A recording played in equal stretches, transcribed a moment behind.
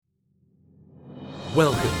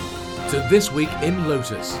Welcome to This Week in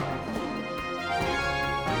Lotus.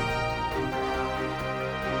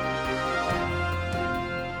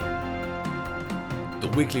 The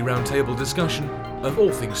weekly roundtable discussion of all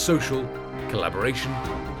things social, collaboration,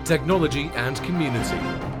 technology and community.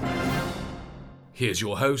 Here's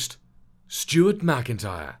your host, Stuart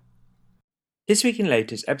McIntyre. This Week in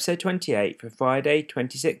Lotus, episode 28 for Friday,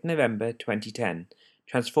 26th November 2010,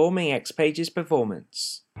 Transforming X-Pages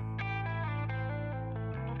Performance.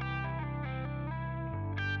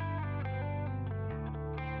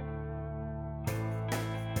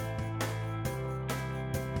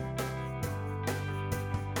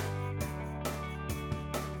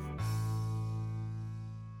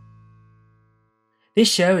 This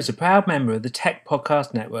show is a proud member of the Tech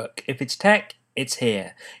Podcast Network. If it's tech, it's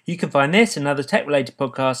here. You can find this and other tech-related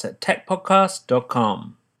podcasts at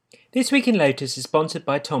techpodcast.com. This Week in Lotus is sponsored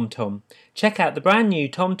by TomTom. Check out the brand new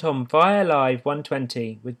TomTom Via Live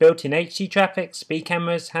 120 with built-in HD traffic, speed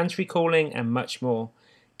cameras, hands-free calling and much more.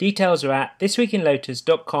 Details are at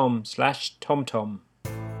thisweekinlotus.com/TomTom.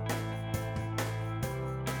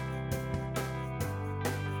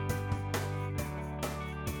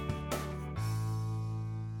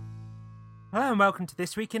 Hello and welcome to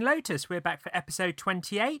This Week in Lotus. We're back for episode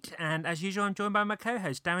 28 and as usual I'm joined by my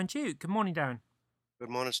co-host Darren Duke. Good morning, Darren. Good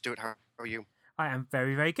morning, Stuart. How are you? I am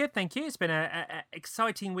very, very good, thank you. It's been an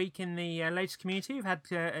exciting week in the Lotus community. We've had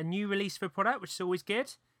a new release for a product, which is always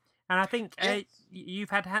good. And I think you've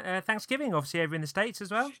had Thanksgiving, obviously, over in the States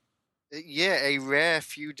as well. Yeah, a rare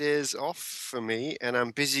few days off for me, and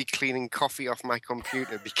I'm busy cleaning coffee off my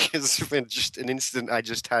computer because of just an incident I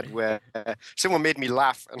just had where someone made me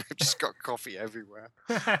laugh and I've just got coffee everywhere.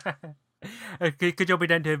 Good job we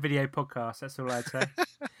don't do a video podcast, that's all I'd say.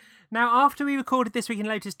 Now, after we recorded This Week in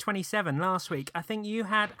Lotus 27 last week, I think you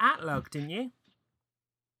had Atlug, didn't you?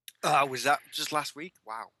 Was that just last week?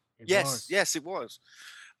 Wow. Yes, it was.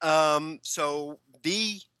 So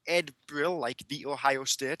the Ed Brill, like the Ohio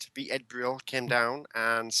State, the Ed Brill came down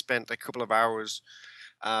and spent a couple of hours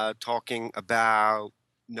talking about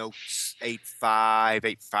Notes 8.5,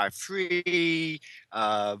 8.5.3,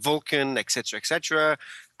 Vulkan, etc.,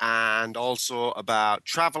 and also about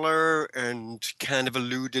Traveler, and kind of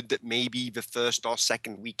alluded that maybe the first or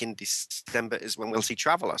second week in December is when we'll see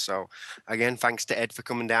Traveler. So again, thanks to Ed for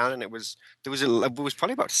coming down, and there was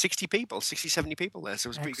probably about 60 people, 60, 70 people there, so it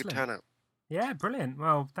was a pretty good turnout. Yeah, brilliant.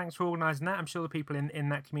 Well, thanks for organising that. I'm sure the people in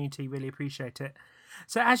that community really appreciate it.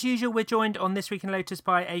 So as usual, we're joined on This Week in Lotus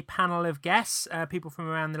by a panel of guests, people from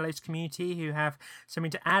around the Lotus community who have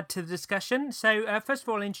something to add to the discussion. So first of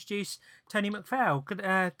all, I'll introduce Tony McPhail.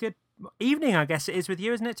 Good evening, I guess it is with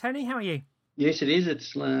you, isn't it, Tony? How are you? Yes, it is.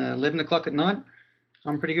 It's 11 o'clock at night.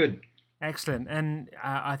 I'm pretty good. Excellent. And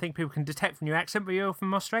I think people can detect from your accent, but you're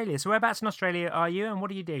from Australia. So whereabouts in Australia are you and what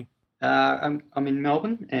do you do? I'm in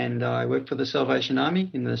Melbourne and I work for the Salvation Army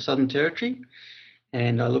in the Southern Territory,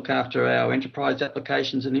 and I look after our enterprise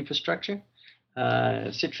applications and infrastructure,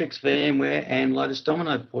 Citrix, VMware and Lotus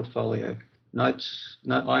Domino portfolio.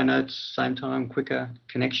 iNotes, same time, quicker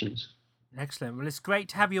connections. Excellent. Well, it's great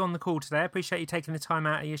to have you on the call today. I appreciate you taking the time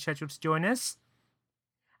out of your schedule to join us.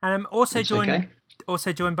 And I'm also joined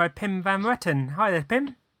by Pim van Retten. Hi there,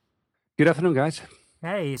 Pim. Good afternoon, guys.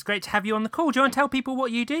 Hey, it's great to have you on the call. Do you want to tell people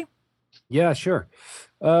what you do? Yeah, sure.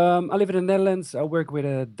 I live in the Netherlands. I work with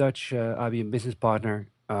a Dutch IBM business partner.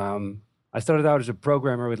 I started out as a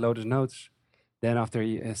programmer with Lotus Notes. Then after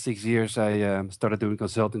 6 years, I started doing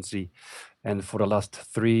consultancy. And for the last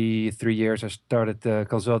three years, I started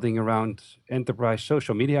consulting around enterprise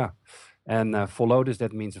social media. And for Lotus,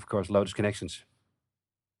 that means, of course, Lotus Connections.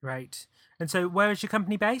 Right. And so where is your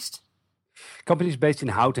company based? Company is based in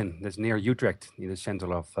Houten. That's near Utrecht, in the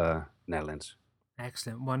center of Netherlands.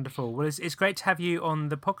 Excellent. Wonderful. Well, it's great to have you on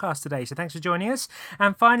the podcast today. So thanks for joining us.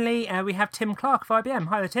 And finally, we have Tim Clark of IBM.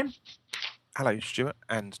 Hi there, Tim. Hello, Stuart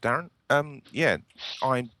and Darren. I'm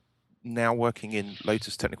now working in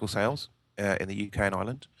Lotus Technical Sales in the UK and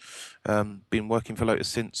Ireland. Been working for Lotus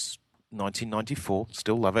since 1994.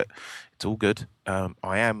 Still love it. It's all good.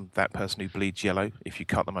 I am that person who bleeds yellow if you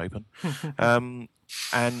cut them open.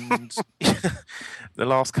 And the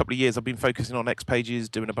last couple of years I've been focusing on X-Pages,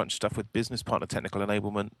 doing a bunch of stuff with business partner technical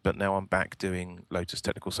enablement, but now I'm back doing Lotus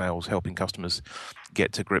Technical Sales, helping customers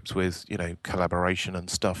get to grips with, collaboration and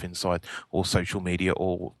stuff inside, or social media,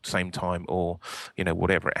 or same time, or,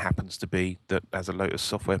 whatever it happens to be that has a Lotus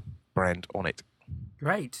software brand on it.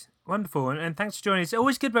 Great. Wonderful, and thanks for joining us. It's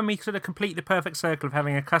always good when we sort of complete the perfect circle of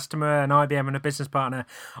having a customer, an IBM and a business partner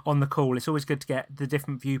on the call. It's always good to get the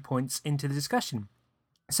different viewpoints into the discussion.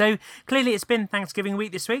 So clearly it's been Thanksgiving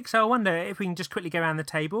week this week, so I wonder if we can just quickly go around the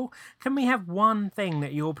table. Can we have one thing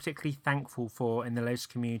that you're particularly thankful for in the Lotus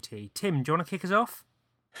community? Tim, do you want to kick us off?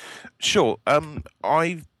 Sure.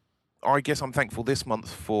 I guess I'm thankful this month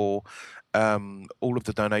for all of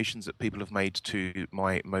the donations that people have made to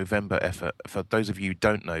my Movember effort. For those of you who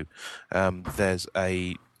don't know, there's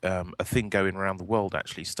a thing going around the world,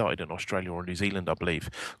 actually started in Australia or New Zealand, I believe,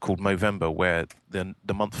 called Movember, where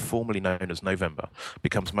the month formerly known as November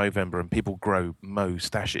becomes Movember, and people grow Mo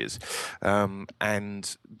stashes.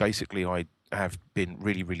 And basically, I have been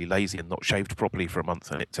really, really lazy and not shaved properly for a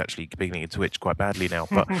month, and it's actually beginning to itch quite badly now.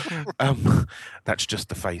 But that's just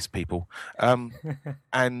the face, people.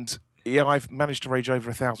 And yeah, I've managed to raise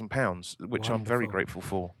over £1,000, which I'm very grateful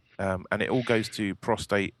for. And it all goes to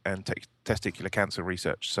prostate and testicular cancer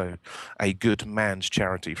research. So a good man's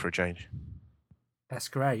charity for a change. That's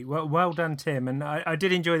great. Well done, Tim. And I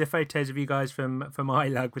did enjoy the photos of you guys from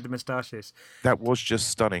iLug with the moustaches. That was just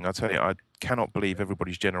stunning. I tell you, I cannot believe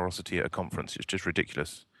everybody's generosity at a conference. It's just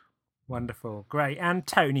ridiculous. Wonderful. Great. And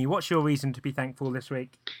Tony, what's your reason to be thankful this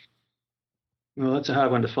week? Well, that's a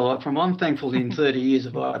hard one to follow up from. I'm thankful in 30 years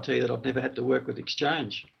of IT that I've never had to work with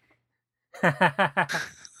Exchange.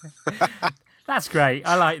 That's great.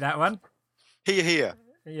 I like that one. Here.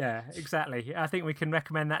 Yeah, exactly. I think we can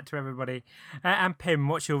recommend that to everybody. And Pim,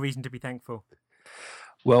 what's your reason to be thankful?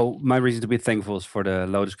 Well, my reason to be thankful is for the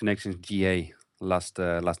Lotus Connections GA last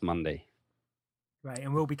Monday. Right,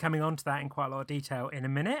 and we'll be coming on to that in quite a lot of detail in a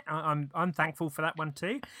minute. I'm thankful for that one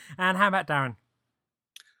too. And how about Darren?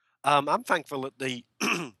 I'm thankful that the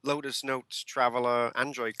Lotus Notes Traveler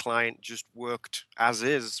Android client just worked as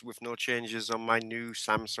is with no changes on my new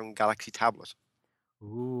Samsung Galaxy tablet.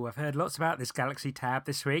 Ooh, I've heard lots about this Galaxy Tab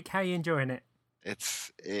this week. How are you enjoying it?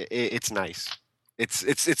 It's nice.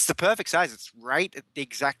 It's the perfect size. It's right at the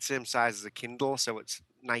exact same size as a Kindle, so it's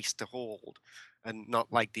nice to hold, and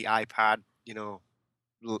not like the iPad,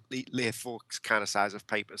 lay folks kind of size of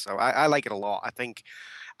paper. So I like it a lot.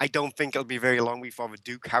 I don't think it'll be very long before the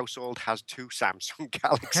Duke household has 2 Samsung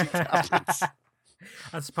Galaxy tablets.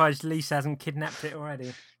 I'm surprised Lisa hasn't kidnapped it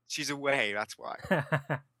already. She's away, that's why.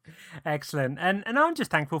 Excellent. And I'm just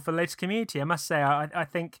thankful for the Lotus community. I must say, I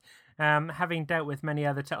think having dealt with many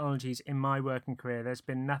other technologies in my working career, there's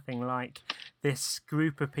been nothing like this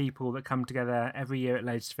group of people that come together every year at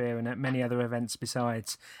Lotusphere and at many other events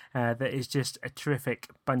besides. That is just a terrific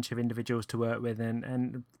bunch of individuals to work with,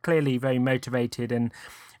 and clearly very motivated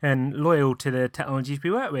and loyal to the technologies we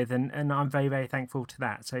work with. And I'm very, very thankful to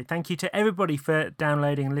that. So thank you to everybody for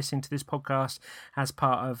downloading and listening to this podcast as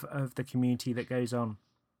part of the community that goes on.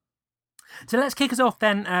 So let's kick us off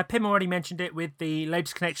then. Pim already mentioned it with the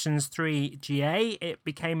Lotus Connections 3 GA. It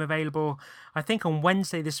became available, I think, on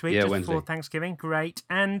Wednesday this week, just before Thanksgiving. Great.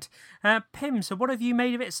 And Pim, so what have you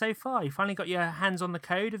made of it so far? You finally got your hands on the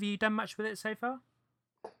code. Have you done much with it so far?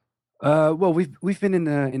 Well, we've been in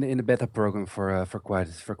the beta program for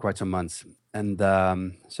quite some months, and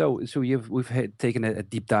so we've taken a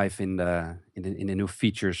deep dive in the new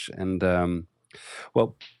features, and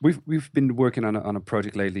well, we've been working on a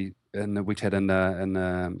project lately, and which had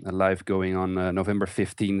a live going on November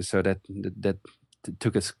 15th, so that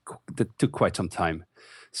took quite some time.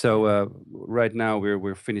 So right now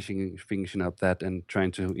we're finishing up that and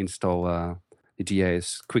trying to install the GA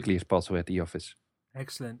as quickly as possible at the office.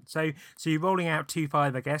 Excellent. So you're rolling out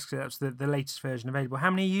 2.5, I guess, because that's the latest version available. How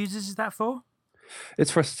many users is that for?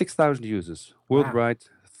 It's for 6,000 users worldwide,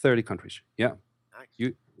 30 countries. Yeah,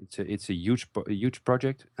 nice. It's a huge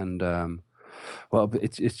project, and well,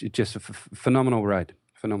 it's just a phenomenal ride.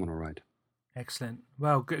 Excellent.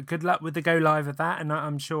 Well, good luck with the go live of that, and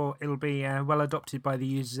I'm sure it'll be well adopted by the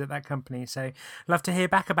users at that company. So, love to hear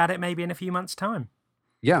back about it maybe in a few months' time.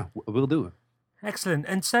 Yeah, we'll do. Excellent.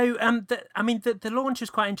 And so, the launch was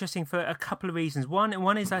quite interesting for a couple of reasons.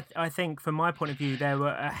 One is, I think, from my point of view, there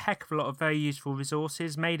were a heck of a lot of very useful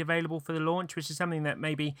resources made available for the launch, which is something that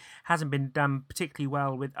maybe hasn't been done particularly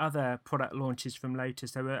well with other product launches from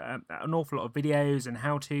Lotus. There were an awful lot of videos and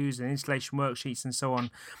how-tos and installation worksheets and so on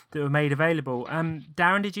that were made available.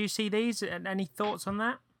 Darren, did you see these? Any thoughts on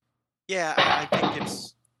that? Yeah, I think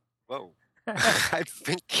it's... Whoa. I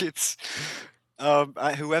think it's...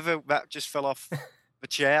 whoever that just fell off the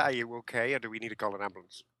chair, are you okay, or do we need to call an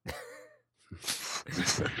ambulance?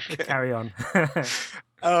 Carry on.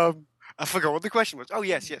 I forgot what the question was. Oh,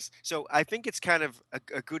 yes. So I think it's kind of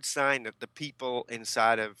a good sign that the people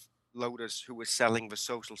inside of Lotus who were selling the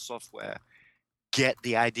social software get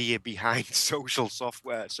the idea behind social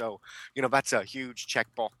software. So, that's a huge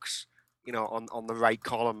checkbox, on the right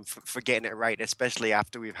column for getting it right, especially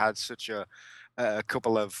after we've had such a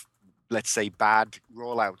couple of let's say, bad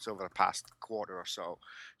rollouts over the past quarter or so.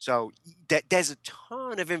 So there's a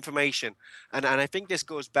ton of information, and I think this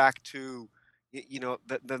goes back to,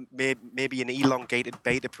 maybe an elongated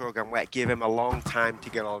beta program where it gave him a long time to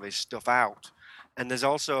get all this stuff out. And there's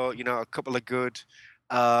also, a couple of good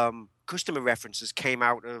customer references came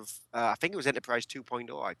out of, I think it was Enterprise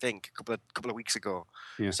 2.0, I think, a couple of weeks ago.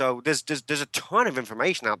 Yeah. So there's a ton of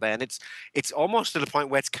information out there, and it's almost to the point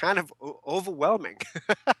where it's kind of overwhelming.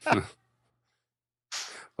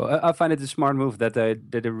 Well, I find it a smart move that they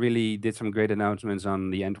really did some great announcements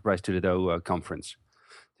on the Enterprise 2.0 conference.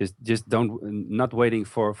 Just not waiting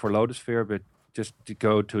for Lotusphere, but just to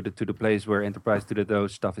go to the place where Enterprise 2.0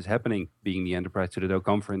 stuff is happening, being the Enterprise 2.0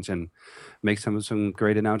 conference, and make some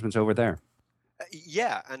great announcements over there.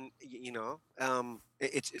 Yeah, and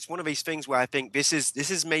it's one of these things where I think this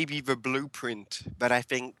is maybe the blueprint, but I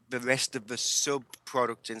think the rest of the sub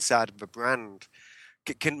products inside of the brand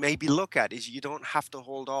can maybe look at is you don't have to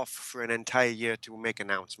hold off for an entire year to make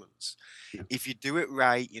announcements. Yeah. If you do it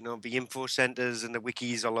right, the info centers and the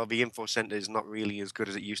wikis, although the info center is not really as good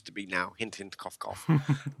as it used to be now, hint, hint, cough, cough.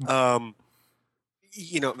 The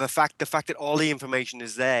fact that all the information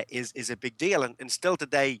is there is a big deal. And still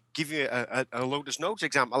today, give you a Lotus Notes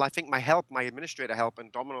example, I think my administrator help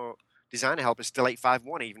and Domino designer help is still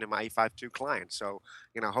 851, even in my 852 client. So,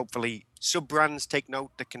 hopefully sub brands take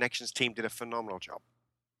note. The Connections team did a phenomenal job.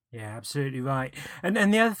 Yeah, absolutely right.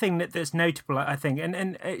 And the other thing that's notable, I think,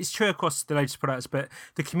 and it's true across the Lotus products, but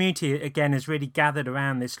the community, again, has really gathered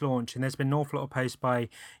around this launch. And there's been an awful lot of posts by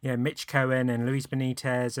Mitch Cohen and Luis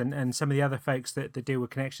Benitez and some of the other folks that deal with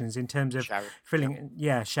Connections in terms of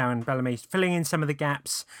Sharon Bellamy, filling in some of the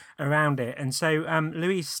gaps around it. And so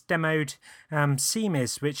Luis demoed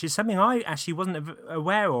CMIS, which is something I actually wasn't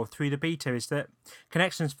aware of through the beta, is that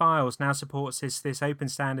Connections Files now supports this open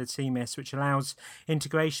standard CMIS, which allows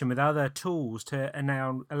integration with other tools to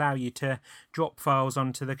now allow you to drop files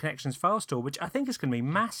onto the Connections file store, which I think is going to be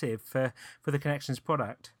massive for the Connections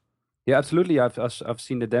product. Yeah, absolutely. I've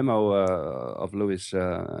seen the demo of Luis,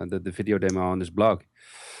 the video demo on his blog,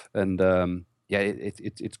 and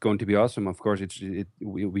it's going to be awesome. Of course,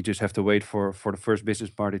 we just have to wait for the first business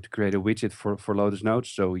party to create a widget for Lotus Notes,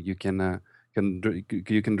 so you can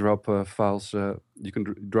drop files, you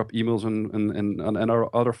can drop emails and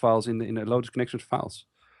other files in the Lotus Connections files.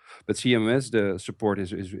 But CMS, the support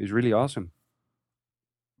is really awesome.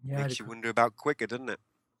 Yeah, makes you wonder about Quicker, doesn't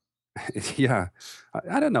it? Yeah,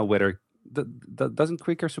 I don't know whether doesn't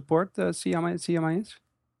Quicker support CMIS?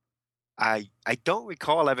 I don't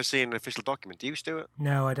recall ever seeing an official document. Do you, Stuart?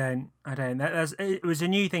 No, I don't. It was a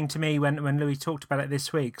new thing to me when Louis talked about it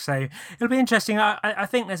this week. So it'll be interesting. I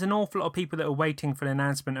think there's an awful lot of people that are waiting for an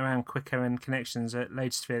announcement around Quicker and Connections at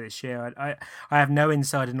Lotusphere this year. I have no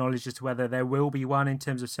insider knowledge as to whether there will be one in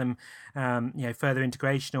terms of some further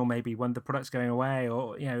integration, or maybe one of the products going away,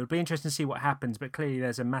 or it'll be interesting to see what happens. But clearly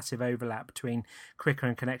there's a massive overlap between Quicker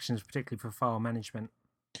and Connections, particularly for file management.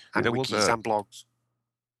 And wikis and blogs.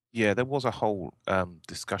 Yeah, there was a whole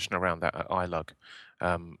discussion around that at iLug,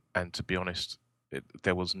 and to be honest,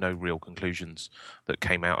 there was no real conclusions that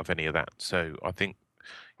came out of any of that. So I think,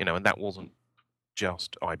 and that wasn't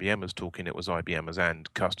just IBMers talking; it was IBMers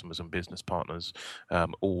and customers and business partners,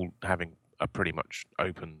 all having a pretty much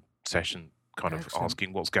open session, kind of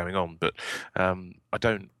asking what's going on. But I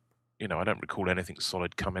don't recall anything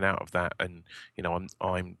solid coming out of that, and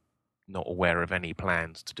I'm not aware of any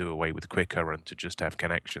plans to do away with Quicker and to just have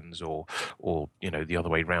Connections, or the other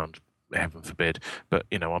way round, heaven forbid. But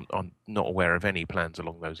I'm not aware of any plans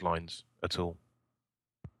along those lines at all.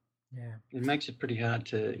 Yeah, it makes it pretty hard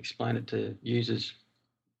to explain it to users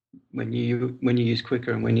when you use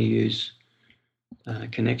Quicker and when you use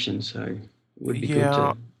Connections. So it would be good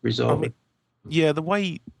to resolve it. Yeah, the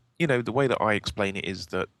way that I explain it is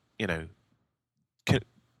that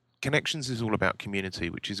Connections is all about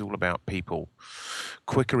community, which is all about people.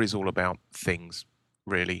 Quicker is all about things,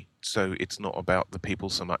 really. So it's not about the people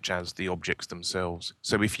so much as the objects themselves.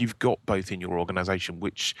 So if you've got both in your organization,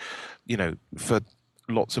 which, for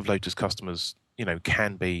lots of Lotus customers,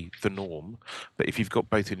 can be the norm, but if you've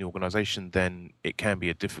got both in the organization, then it can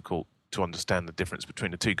be difficult to understand the difference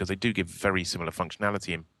between the two, because they do give very similar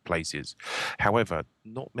functionality in places. However,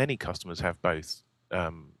 not many customers have both.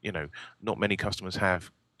 Not many customers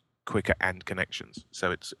have Quicker and Connections,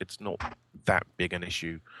 so it's not that big an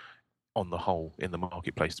issue on the whole in the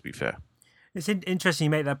marketplace, to be fair. It's interesting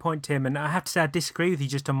you make that point, Tim, and I have to say I disagree with you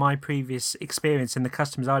just on my previous experience and the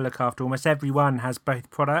customers I look after. Almost everyone has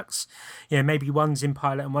both products. Maybe one's in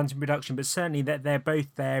pilot and one's in production, but certainly that they're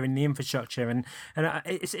both there in the infrastructure. And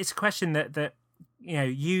it's a question that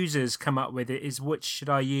users come up with it is which should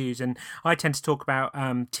I use, and I tend to talk about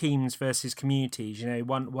teams versus communities.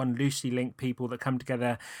 One loosely linked people that come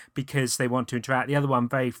together because they want to interact. The other one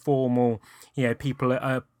very formal. People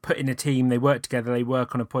are put in a team, they work together, they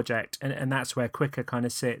work on a project, and that's where Quicker kind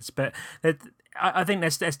of sits. But I think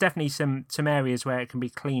there's definitely some areas where it can be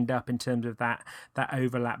cleaned up in terms of that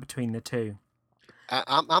overlap between the two.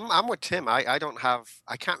 I'm with Tim. I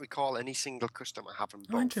can't recall any single customer having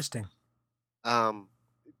both. Oh, interesting.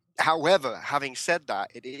 However, having said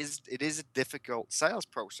that, it is a difficult sales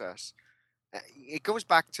process. It goes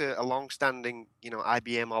back to a long-standing,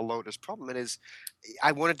 IBM or Lotus problem. It is,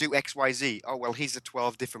 I want to do X, Y, Z. Oh, well, here's the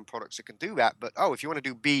 12 different products that can do that. But if you want to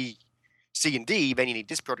do B, C, and D, then you need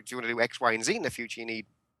this product. If you want to do X, Y, and Z in the future, you need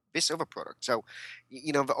this other product. So,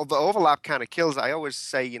 the overlap kind of kills. I always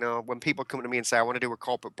say, when people come to me and say, I want to do a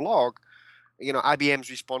corporate blog,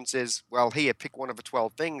 IBM's response is, well, here, pick one of the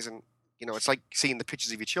 12 things. And, it's like seeing the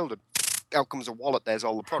pictures of your children. Out comes a wallet. There's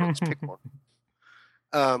all the products. Pick one.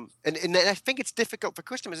 And I think it's difficult for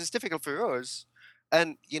customers. It's difficult for us.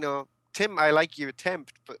 And Tim, I like your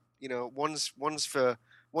attempt, but one's for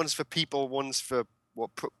people, one's for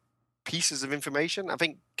pieces of information. I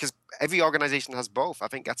think because every organization has both. I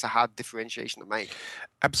think that's a hard differentiation to make.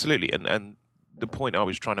 Absolutely, and the point I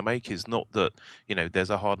was trying to make is not that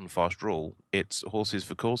there's a hard and fast rule. It's horses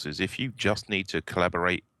for courses. If you just need to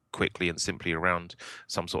collaborate quickly and simply around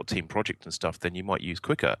some sort of team project and stuff, then you might use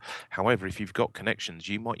Quicker. However, if you've got connections,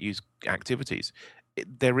 you might use activities.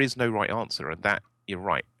 There is no right answer, and that, you're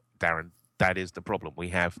right, Darren, that is the problem. We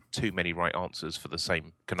have too many right answers for the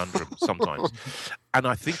same conundrum sometimes. And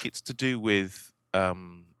I think it's to do with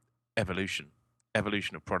evolution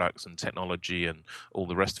of products and technology and all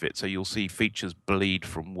the rest of it. So you'll see features bleed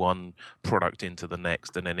from one product into the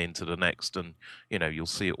next and then into the next, and you'll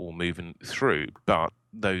see it all moving through. But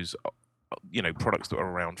those products that are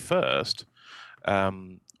around first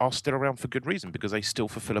are still around for good reason, because they still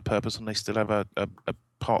fulfill a purpose and they still have a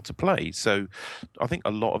part to play. So I think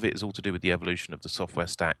a lot of it is all to do with the evolution of the software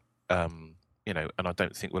stack, and I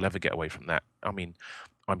don't think we'll ever get away from that. I mean,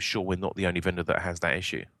 I'm sure we're not the only vendor that has that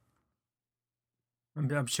issue.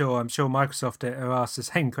 I'm sure Microsoft are asked the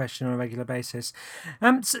same question on a regular basis.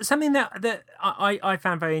 Something that I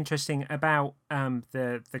found very interesting about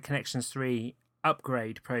the Connections 3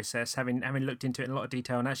 upgrade process, having looked into it in a lot of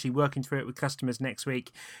detail and actually working through it with customers next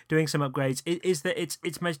week, doing some upgrades, is that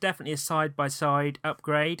it's most definitely a side-by-side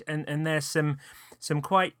upgrade, and there's some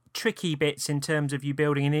quite tricky bits in terms of you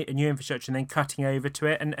building a new infrastructure and then cutting over to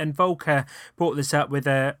it. And Volker brought this up with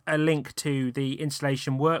a link to the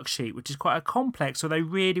installation worksheet, which is quite a complex, although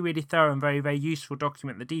really, really thorough and very, very useful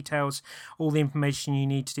document that details all the information you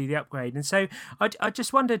need to do the upgrade. And so I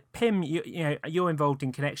just wondered, Pim, you're involved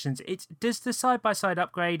in Connections. Does the side-by-side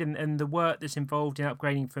upgrade and the work that's involved in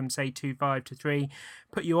upgrading from, say, 2.5 to 3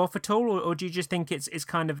 put you off at all? Or do you just think it's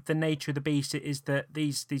kind of the nature of the beast is that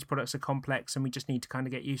these products are complex and we just need to kind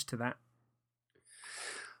of get used to that?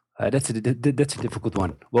 That's a difficult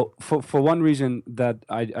one. Well, for one reason that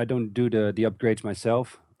I don't do the upgrades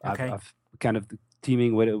myself. Okay. I've kind of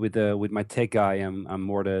teaming with my tech guy. I'm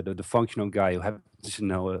more the functional guy who happens to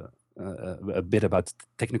know a bit about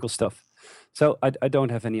technical stuff. So I don't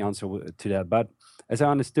have any answer to that. But as I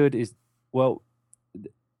understood is, well,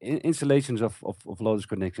 installations of Lotus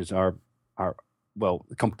Connections are well,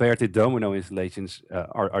 compared to Domino installations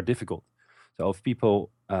are difficult. So if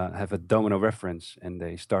people have a Domino reference and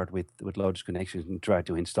they start with Lotus Connections and try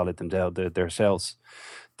to install it themselves,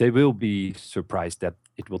 they will be surprised that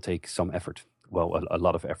it will take some effort. Well, a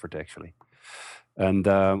lot of effort actually. And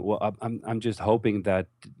well, I'm just hoping that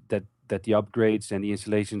the upgrades and the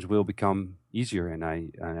installations will become easier. And I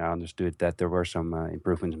understood that there were some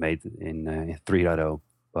improvements made in 3.0,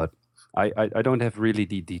 but I don't have really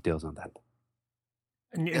the details on that.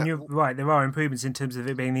 And you're right, there are improvements in terms of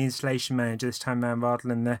it being the installation manager this time around rather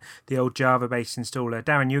than the old Java-based installer.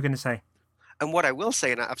 Darren, you were going to say? And what I will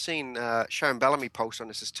say, and I've seen Sharon Bellamy post on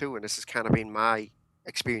this too, and this has kind of been my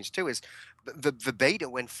experience too, is the beta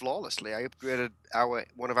went flawlessly. I upgraded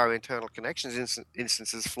one of our internal connections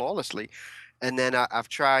instances flawlessly, and then I've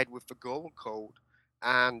tried with the global code,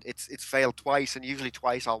 and it's failed twice, and usually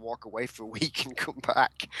twice I'll walk away for a week and come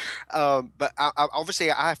back. But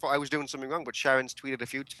obviously I thought I was doing something wrong, but Sharon's tweeted a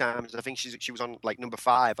few times. I think she was on like number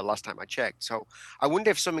 5 the last time I checked. So I wonder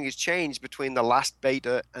if something has changed between the last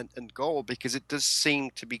beta and gold, because it does seem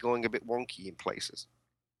to be going a bit wonky in places.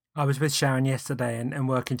 I was with Sharon yesterday and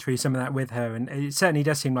working through some of that with her, and it certainly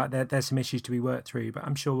does seem like there's some issues to be worked through, but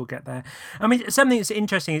I'm sure we'll get there. I mean, something that's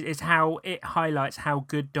interesting is how it highlights how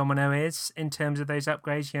good Domino is in terms of those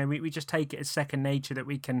upgrades. We just take it as second nature that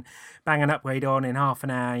we can bang an upgrade on in half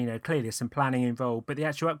an hour. Clearly there's some planning involved, but the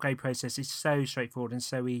actual upgrade process is so straightforward and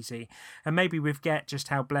so easy. And maybe we forget just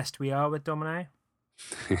how blessed we are with Domino.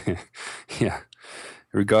 Yeah,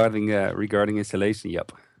 regarding installation,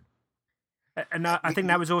 yep. And I think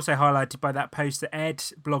that was also highlighted by that post that Ed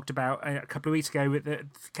blogged about a couple of weeks ago that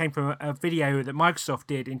came from a video that Microsoft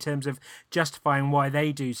did in terms of justifying why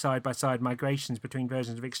they do side-by-side migrations between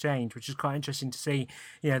versions of Exchange, which is quite interesting to see,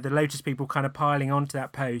 the Lotus people kind of piling onto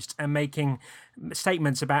that post and making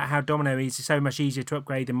statements about how Domino is so much easier to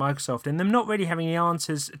upgrade than Microsoft, and them not really having any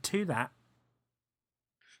answers to that.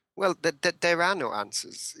 Well, there are no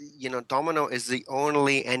answers. Domino is the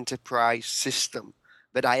only enterprise system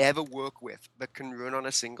that I ever work with that can run on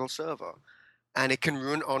a single server. And it can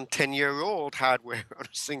run on 10-year-old hardware on a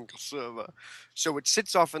single server. So it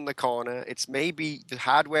sits off in the corner. It's maybe the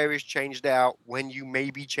hardware is changed out when you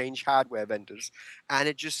maybe change hardware vendors, and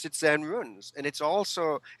it just sits there and runs. And it's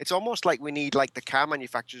almost like we need, like the car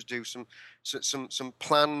manufacturers do, some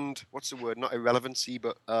planned, what's the word? Not irrelevancy,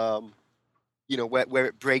 but where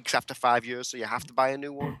it breaks after 5 years, so you have to buy a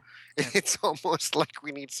new one. It's almost like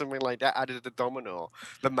we need something like that added to the Domino.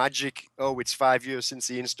 The magic, it's 5 years since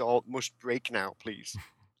the install, must break now, please.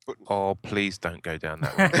 Oh, please don't go down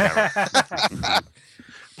that road.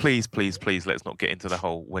 Please, let's not get into the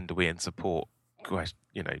whole when do we end support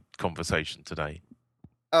conversation today.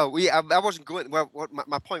 Oh, yeah, I wasn't going. Well, what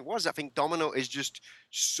my point was, I think Domino is just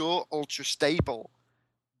so ultra stable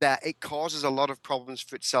that it causes a lot of problems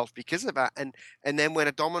for itself because of that. And then when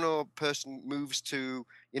a Domino person moves to,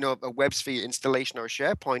 a WebSphere installation or a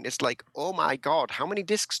SharePoint, it's like, oh my God, how many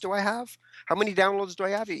disks do I have? How many downloads do I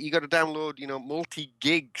have? You got to download,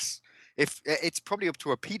 multi-gigs. If it's probably up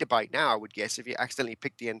to a petabyte now, I would guess, if you accidentally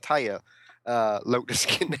pick the entire Lotus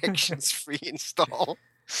Connections free install.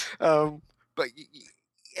 But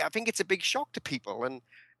I think it's a big shock to people. And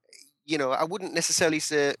I wouldn't necessarily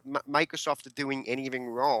say Microsoft are doing anything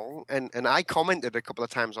wrong, and I commented a couple of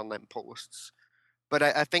times on them posts, but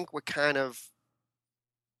I think we're kind of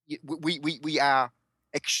we are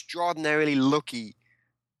extraordinarily lucky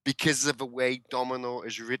because of the way Domino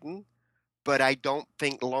is written, but I don't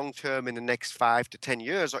think long term in the next 5 to 10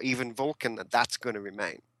 years, or even Vulkan, that's going to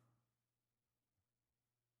remain.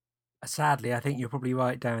 Sadly, I think you're probably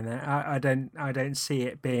right down there. I don't see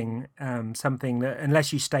it being something that,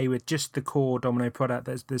 unless you stay with just the core Domino product,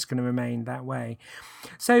 that's going to remain that way.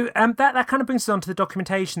 So that kind of brings us on to the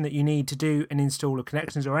documentation that you need to do an install of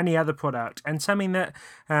Connections or any other product, and something that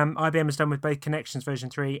IBM has done with both Connections version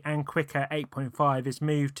 3 and Quicker 8.5 is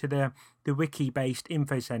moved to the wiki-based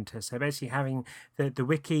info center. So basically having the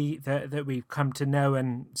wiki that we've come to know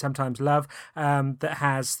and sometimes love, that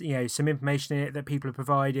has some information in it that people have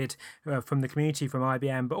provided from the community, from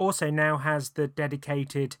IBM, but also now has the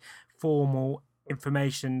dedicated formal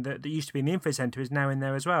information that used to be in the info center is now in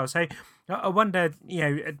there as well. So I wonder,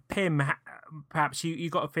 Pim, perhaps you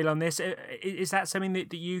got a feel on this. Is that something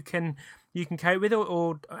that you can cope with,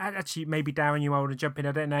 or actually maybe Darren, you might want to jump in,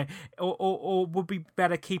 I don't know, or would be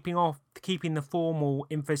better keeping the formal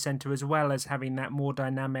info center as well as having that more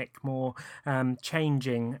dynamic, more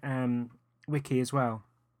changing wiki as well?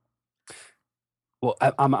 Well,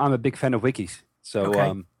 I'm a big fan of wikis, so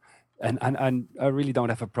okay. And I really don't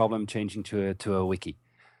have a problem changing to a wiki.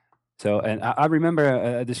 So, and I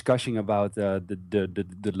remember a discussion about the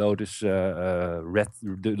Lotus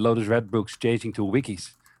Lotus Redbooks changing to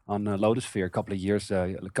wikis on Lotusphere a couple of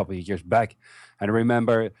years back, and I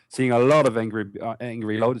remember seeing a lot of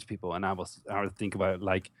angry Lotus people, and I was thinking about it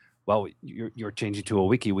like, well, you're changing to a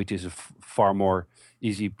wiki, which is a far more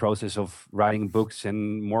easy process of writing books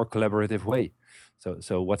and more collaborative way.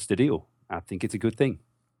 So what's the deal? I think it's a good thing.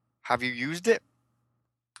 Have you used it?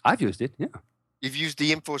 I've used it, yeah. You've used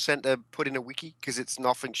the info center put in a wiki? Because it's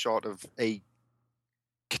nothing short of a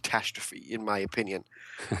catastrophe, in my opinion.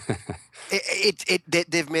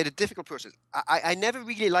 They've made a difficult process. I never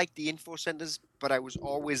really liked the info centers, but I was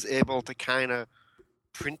always able to kind of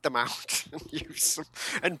print them out and use them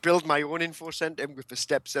and build my own info center with the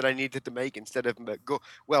steps that I needed to make, instead of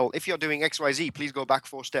well, if you're doing XYZ, please go back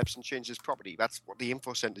 4 steps and change this property. That's what the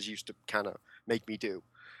info centers used to kind of make me do.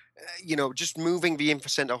 Just moving the info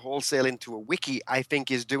center wholesale into a wiki, I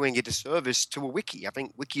think, is doing a disservice to a wiki. I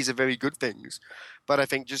think wikis are very good things, but I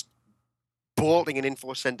think just bolting an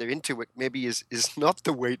info center into it maybe is not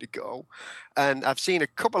the way to go. And I've seen a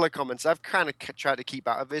couple of comments. I've kind of tried to keep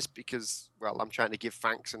out of this because, well, I'm trying to give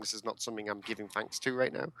thanks, and this is not something I'm giving thanks to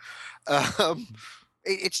right now.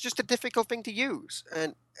 It's just a difficult thing to use,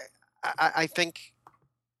 and I think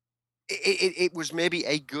it was maybe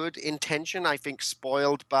a good intention, I think,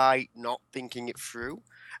 spoiled by not thinking it through.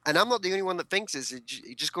 And I'm not the only one that thinks this.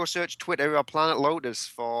 You just go search Twitter or Planet Lotus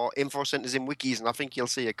for info centers in wikis, and I think you'll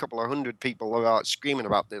see a couple of hundred people who are screaming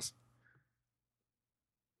about this.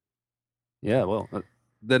 Yeah, well,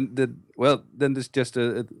 then there's just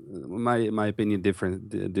my opinion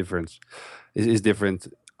difference is different.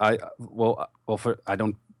 I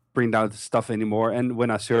don't print out stuff anymore, and when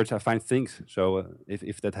I search, I find things. So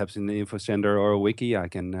if that happens in the info center or a wiki, I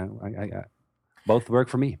can I both work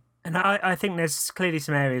for me. And I think there's clearly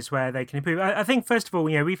some areas where they can improve. I think, first of all,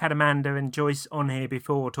 we've had Amanda and Joyce on here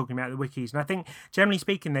before talking about the wikis. And I think, generally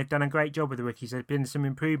speaking, they've done a great job with the wikis. There's been some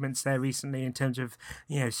improvements there recently in terms of,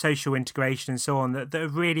 social integration and so on that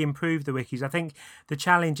have really improved the wikis. I think the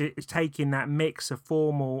challenge is taking that mix of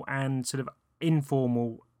formal and sort of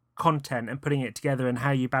informal content and putting it together, and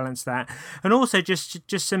how you balance that, and also just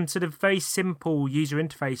some sort of very simple user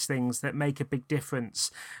interface things that make a big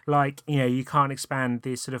difference, like you can't expand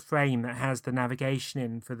the sort of frame that has the navigation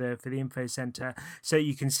in for the info center, so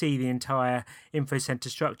you can see the entire info center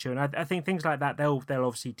structure. And I think things like that they'll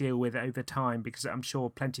obviously deal with over time, because I'm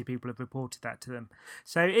sure plenty of people have reported that to them.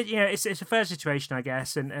 So it's a first situation, I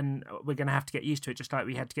guess, and we're going to have to get used to it, just like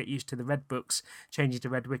we had to get used to the red books changing to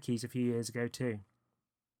red wikis a few years ago too.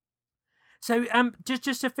 So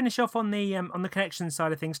just to finish off on the Connections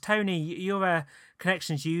side of things, Tony, you're a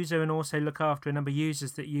Connections user and also look after a number of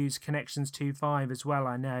users that use Connections 2.5 as well,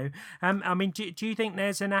 I know. Do you think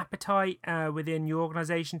there's an appetite within your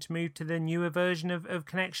organisation to move to the newer version of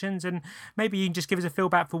Connections? And maybe you can just give us a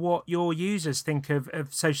feedback for what your users think of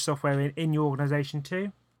social software in your organisation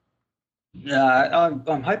too?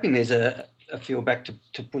 I'm hoping there's a feedback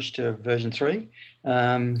to push to version 3.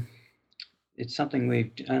 It's something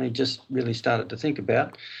we've only just really started to think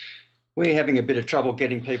about. We're having a bit of trouble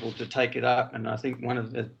getting people to take it up, and I think one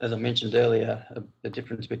of the, as I mentioned earlier, the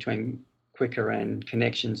difference between Quicker and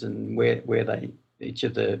Connections and where each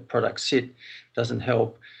of the products sit doesn't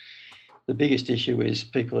help. The biggest issue is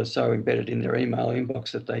people are so embedded in their email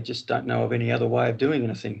inbox that they just don't know of any other way of doing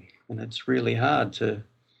anything, and it's really hard to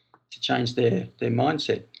change their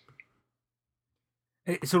mindset.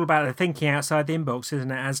 It's all about the thinking outside the inbox, isn't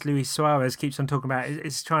it? As Luis Suarez keeps on talking about,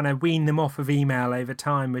 it's trying to wean them off of email over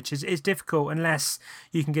time, which is difficult unless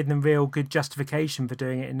you can give them real good justification for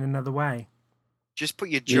doing it in another way. Just put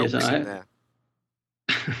your jokes in there.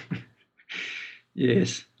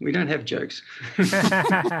 Yes, we don't have jokes.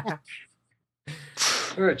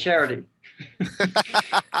 We're a charity.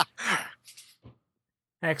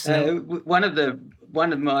 Excellent. One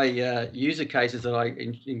of my user cases that I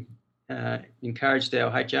encouraged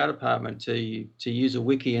our HR department to use a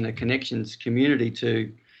wiki and a Connections community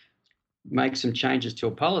to make some changes to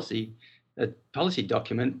a policy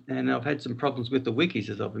document, and I've had some problems with the wikis,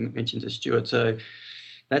 as I've mentioned to Stuart. So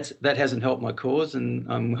that hasn't helped my cause,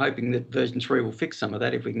 and I'm hoping that version 3 will fix some of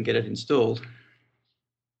that if we can get it installed.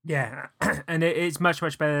 Yeah, and it's much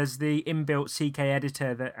better as the inbuilt CK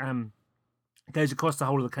editor that goes across the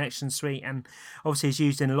whole of the Connections suite, and obviously is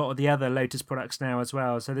used in a lot of the other Lotus products now as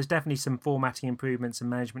well. So there's definitely some formatting improvements and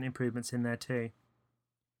management improvements in there too.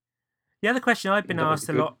 The other question I've been asked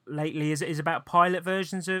a lot lately is about pilot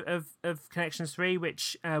versions of Connections 3,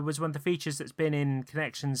 which was one of the features that's been in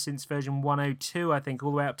Connections since version 1.02, I think,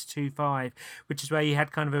 all the way up to 2.5, which is where you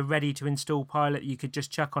had kind of a ready-to-install pilot you could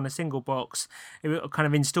just chuck on a single box. It kind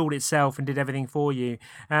of installed itself and did everything for you.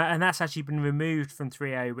 And that's actually been removed from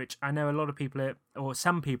 3.0, which I know a lot of people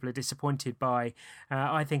some people are disappointed by.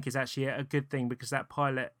 I think is actually a good thing, because that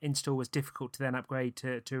pilot install was difficult to then upgrade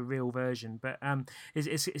to a real version. But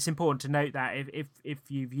it's important to note that if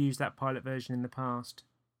you've used that pilot version in the past.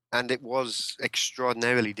 And it was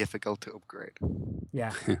extraordinarily difficult to upgrade.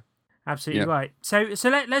 Yeah. Absolutely right. So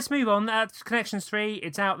let's move on. Connections 3,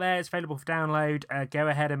 it's out there, it's available for download. Go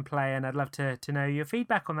ahead and play, and I'd love to know your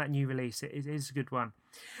feedback on that new release. It is a good one.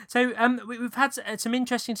 So we've had some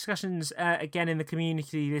interesting discussions again in the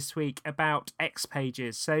community this week about X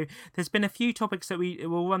pages. So there's been a few topics that we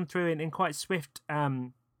will run through in quite swift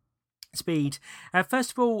speed.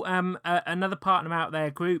 First of all, another partner out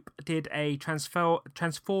there, Group, did a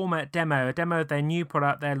Transformer demo, a demo of their new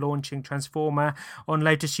product they're launching, Transformer, on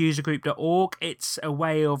lotususergroup.org. It's a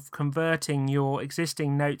way of converting your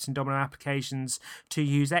existing Notes and Domino applications to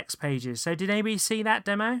use X pages. So did anybody see that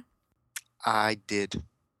demo? I did.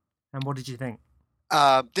 And what did you think?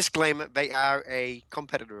 Disclaimer: they are a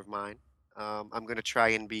competitor of mine. I'm going to try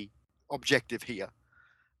and be objective here.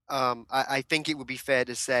 I think it would be fair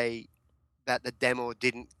to say that the demo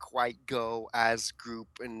didn't quite go as Group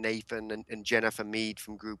and Nathan and Jennifer Mead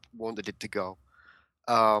from Group wanted it to go.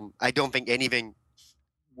 I don't think anything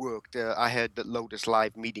worked. I heard that Lotus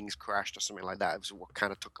Live meetings crashed or something like that. It was what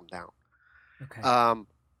kind of took them down. Okay.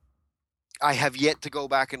 I have yet to go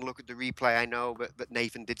back and look at the replay. I know that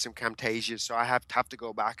Nathan did some Camtasia, so I have to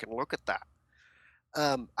go back and look at that.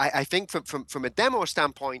 I think from a demo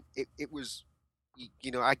standpoint, it was,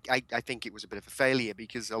 I think it was a bit of a failure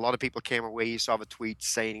because a lot of people came away. You saw the tweets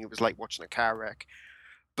saying it was like watching a car wreck.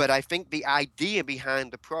 But I think the idea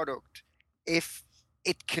behind the product, if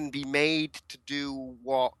it can be made to do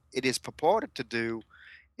what it is purported to do,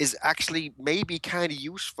 is actually maybe kind of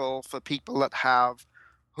useful for people that have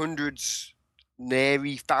hundreds,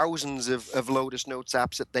 nearly thousands of Lotus Notes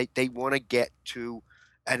apps that they want to get to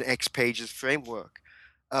an XPages framework.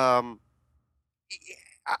 I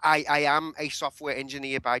am a software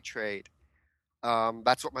engineer by trade.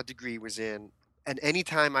 That's what my degree was in. And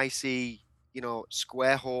anytime I see,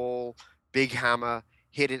 square hole, big hammer,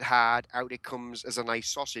 hit it hard, out it comes as a nice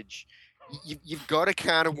sausage, you've got to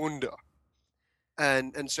kind of wonder.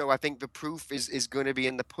 And so I think the proof is going to be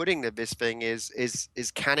in the pudding that this thing is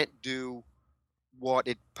can it do what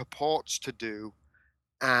it purports to do,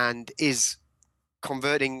 and is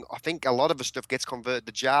converting. I think a lot of the stuff gets converted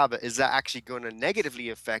to Java. Is that actually going to negatively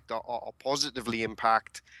affect or positively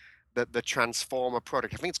impact the Transformer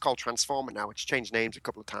product? I think it's called Transformer now. It's changed names a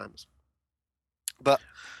couple of times. But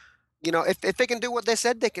if they can do what they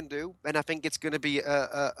said they can do, then I think it's going to be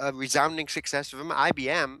a resounding success for them.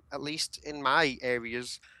 IBM, at least in my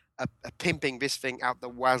areas, are pimping this thing out the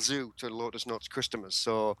wazoo to Lotus Notes customers.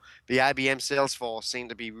 So the IBM sales force seem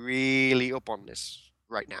to be really up on this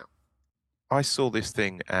right now. I saw this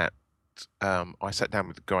thing at, I sat down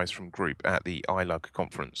with the guys from Group at the iLug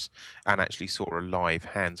conference and actually saw a live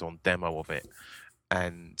hands-on demo of it.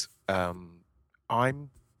 And I'm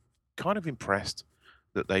kind of impressed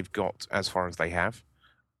that they've got as far as they have.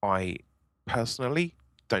 I personally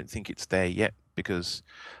don't think it's there yet because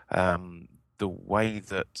the way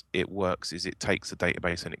that it works is it takes a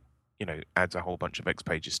database and it adds a whole bunch of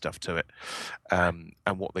XPages stuff to it. And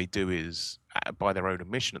what they do is, by their own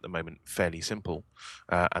admission at the moment, fairly simple.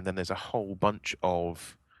 And then there's a whole bunch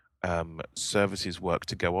of services work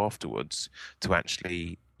to go afterwards to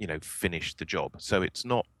actually, finish the job. So it's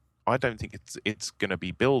not, I don't think it's going to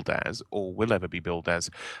be billed as, or will ever be billed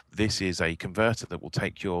as, this is a converter that will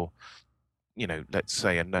take your, let's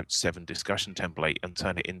say a Note 7 discussion template and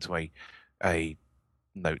turn it into a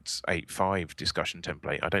Notes 8.5 discussion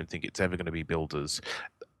template. I don't think it's ever going to be billed as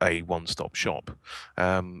a one-stop shop.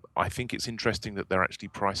 I think it's interesting that they're actually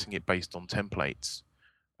pricing it based on templates,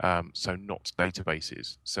 so not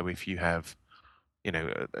databases. So if you have,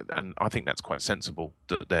 and I think that's quite sensible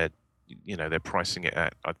that they're pricing it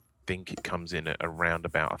at, I think it comes in at around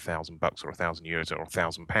about $1,000 or €1,000 or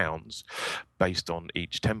 £1,000 based on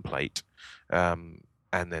each template.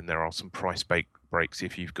 And then there are some price breaks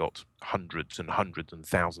if you've got hundreds and hundreds and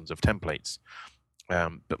thousands of templates.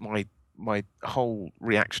 But my whole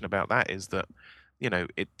reaction about that is that,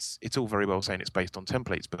 it's all very well saying it's based on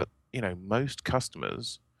templates, but most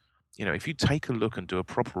customers, if you take a look and do a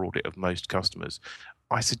proper audit of most customers,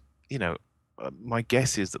 I said, my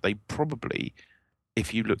guess is that they probably,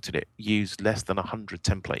 if you looked at it, use less than 100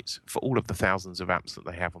 templates for all of the thousands of apps that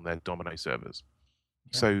they have on their Domino servers.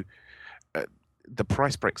 Yeah. So the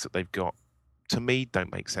price breaks that they've got, to me,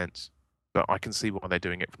 don't make sense, but I can see why they're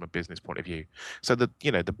doing it from a business point of view. So the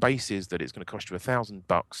base is that it's going to cost you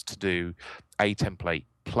 $1,000 to do a template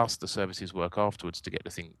plus the services work afterwards to get the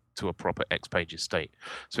thing to a proper XPages state.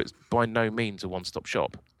 So it's by no means a one-stop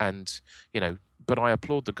shop. And, but I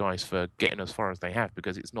applaud the guys for getting as far as they have,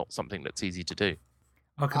 because it's not something that's easy to do.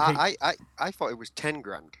 I thought it was 10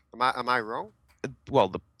 grand. Am I wrong?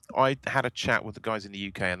 Well, I had a chat with the guys in the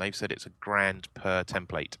UK and they've said it's $1,000 per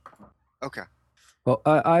template. Okay. Well,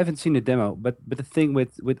 I haven't seen the demo, but the thing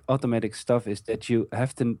with automatic stuff is that you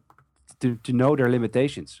have to know their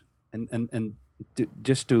limitations, and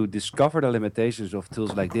just to discover the limitations of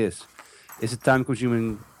tools like this is a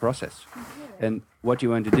time-consuming process. And what you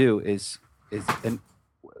want to do is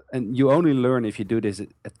and you only learn if you do this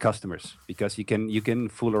at customers, because you can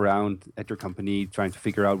fool around at your company trying to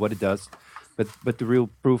figure out what it does, but the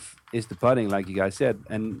real proof is the pudding, like you guys said,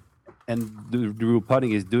 and the real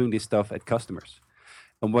pudding is doing this stuff at customers.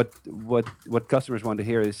 And what customers want to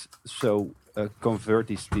hear is, so convert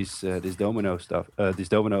this Domino stuff, this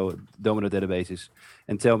Domino databases,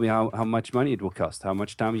 and tell me how much money it will cost, how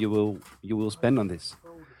much time you will spend on this.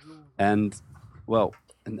 And well,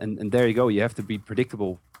 and there you go. You have to be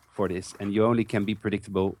predictable for this, and you only can be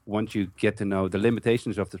predictable once you get to know the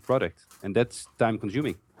limitations of this product, and that's time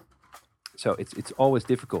consuming. So it's always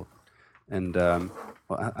difficult, and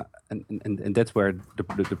and that's where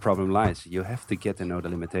the problem lies. You have to get to know the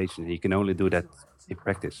limitations. You can only do that in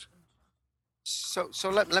practice. So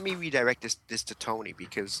let me redirect this to Tony,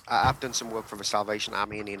 because I've done some work for the Salvation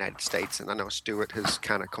Army in the United States, and I know Stuart has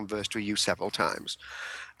kind of conversed with you several times.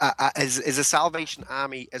 As a Salvation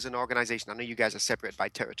Army, as an organization, I know you guys are separated by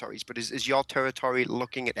territories, but is your territory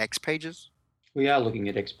looking at X pages? We are looking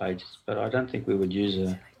at X pages, but I don't think we would use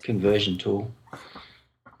a conversion tool.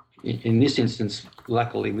 In this instance,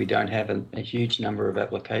 luckily, we don't have a huge number of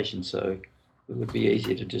applications, so it would be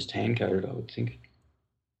easier to just hand code it, I would think.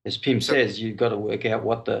 As Pim says, you've got to work out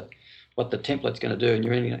what the template's going to do, and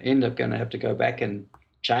you're end up going to have to go back and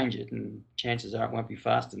change it, and chances are it won't be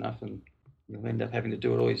fast enough, and you'll end up having to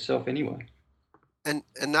do it all yourself anyway. And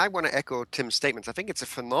I want to echo Tim's statements. I think it's a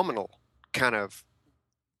phenomenal kind of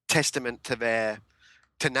testament to their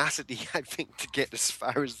tenacity, I think, to get as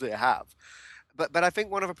far as they have. But I think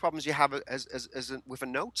one of the problems you have with a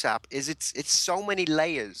Notes app is it's so many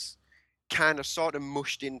layers kind of sort of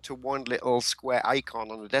mushed into one little square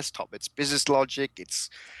icon on the desktop. It's business logic, it's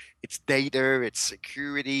data, it's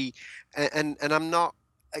security, and I'm not,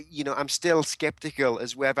 I'm still skeptical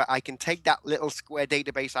as whether I can take that little square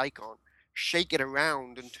database icon, shake it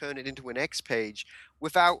around and turn it into an X page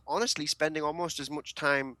without honestly spending almost as much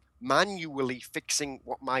time manually fixing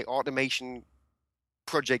what my automation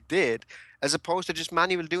project did, as opposed to just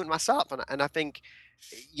manually doing it myself. And I think,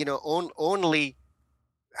 only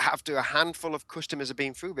after a handful of customers have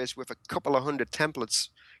been through this with a couple of hundred templates,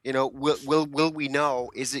 will we know,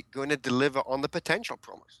 is it going to deliver on the potential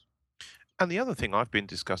promise? And the other thing I've been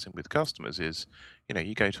discussing with customers is,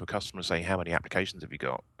 you go to a customer and say, how many applications have you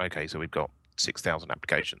got? Okay, so we've got 6,000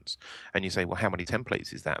 applications. And you say, well, how many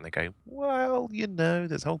templates is that? And they go, well,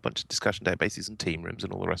 there's a whole bunch of discussion databases and team rooms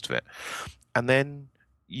and all the rest of it. And then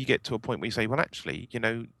you get to a point where you say, well, actually,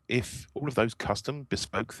 if all of those custom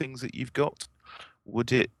bespoke things that you've got,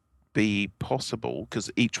 would it be possible, because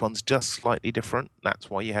each one's just slightly different, that's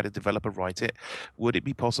why you had a developer write it, would it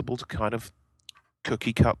be possible to kind of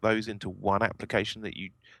cookie cut those into one application that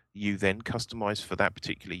you then customize for that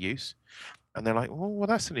particular use? And they're like, well,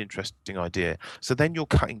 that's an interesting idea. So then you're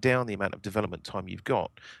cutting down the amount of development time you've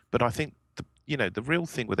got. But I think the real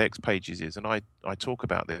thing with X Pages is, and I talk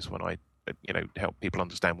about this when I help people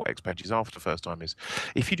understand what X Pages are for the first time, is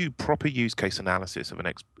if you do proper use case analysis of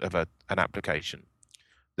an application,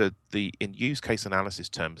 in use case analysis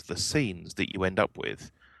terms, the scenes that you end up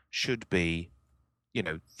with should be,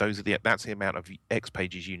 that's the amount of X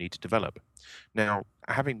Pages you need to develop. Now,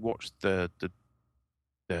 having watched the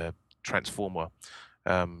Transformer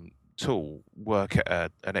tool work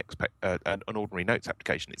at an ordinary Notes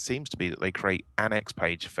application, it seems to be that they create an X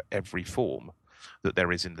page for every form that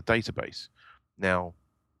there is in the database. Now,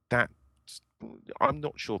 I'm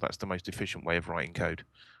not sure that's the most efficient way of writing code,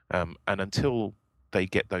 and until they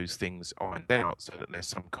get those things ironed out so that there's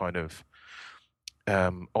some kind of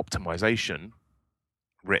optimization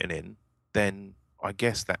written in, then I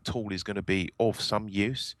guess that tool is going to be of some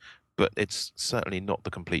use, but it's certainly not the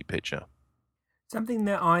complete picture. Something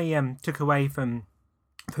that I took away from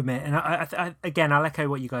it, and I'll echo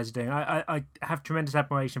what you guys are doing. I have tremendous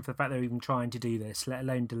admiration for the fact they're even trying to do this, let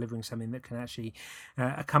alone delivering something that can actually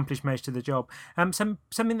accomplish most of the job.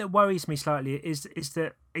 Something that worries me slightly is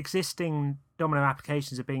that existing Domino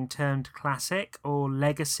applications are being termed classic or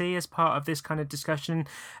legacy as part of this kind of discussion,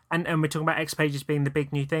 and we're talking about X Pages being the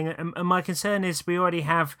big new thing. And my concern is we already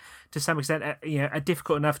have, to some extent, a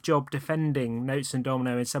difficult enough job defending Notes and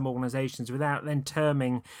Domino in some organisations without then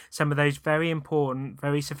terming some of those very important,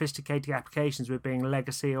 very sophisticated applications with being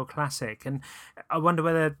legacy or classic. And I wonder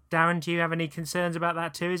whether, Darren, do you have any concerns about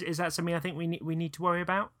that too? Is that something I think we need to worry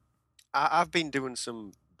about? I've been doing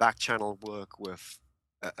some back channel work with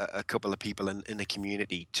a couple of people in the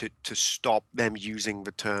community to stop them using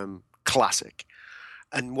the term classic.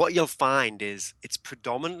 And what you'll find is it's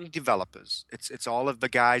predominantly developers. It's all of the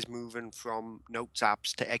guys moving from Notes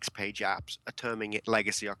apps to X Page apps are terming it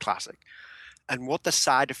legacy or classic. And what the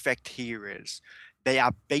side effect here is, they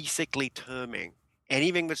are basically terming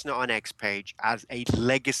anything that's not on X Page as a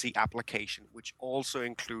legacy application, which also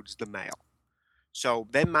includes the mail. So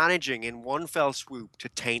they're managing in one fell swoop to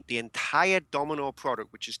taint the entire Domino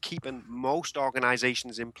product, which is keeping most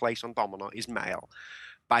organizations in place on Domino, is mail.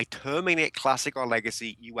 by terming it classic or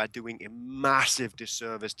legacy, you are doing a massive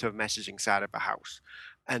disservice to the messaging side of the house.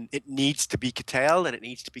 And it needs to be curtailed, and it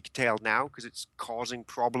needs to be curtailed now because it's causing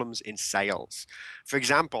problems in sales. For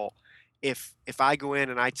example, if I go in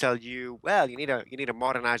and I tell you, well, you need to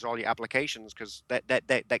modernize all your applications because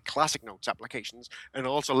they're classic notes applications, and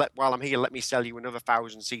also while I'm here, let me sell you another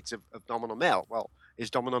 1,000 seats of Domino Mail. Well, is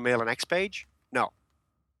Domino Mail an X page? No.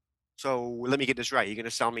 So let me get this right. You're going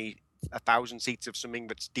to sell me 1,000 seats of something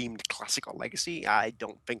that's deemed classic or legacy? I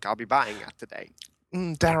don't think I'll be buying that today.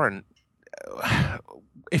 Darren,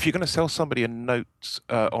 if you're going to sell somebody a Notes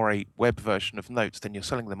or a web version of Notes, then you're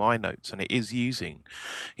selling them iNotes, and it is using,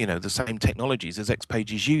 the same technologies as X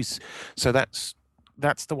Pages use. So that's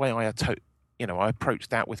the way I approach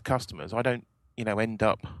that with customers. I don't, end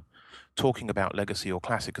up talking about legacy or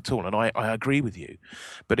classic at all. And I agree with you.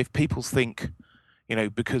 But if people think,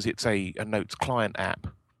 because it's a Notes client app,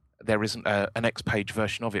 there isn't an X Page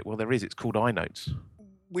version of it. Well, there is. It's called iNotes.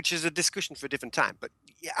 Which is a discussion for a different time. But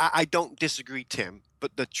yeah, I don't disagree, Tim.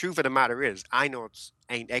 But the truth of the matter is, iNotes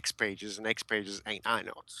ain't X Pages, and X Pages ain't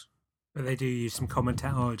iNotes. But they do use some common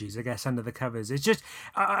technologies, I guess, under the covers. It's just,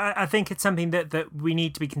 I think it's something that we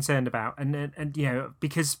need to be concerned about, and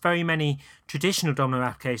because very many traditional Domino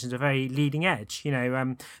applications are very leading edge.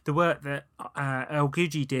 The work that Earl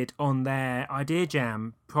Guji did on their Idea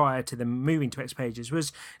Jam prior to them moving to X Pages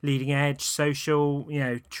was leading edge, social,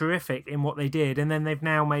 terrific in what they did, and then they've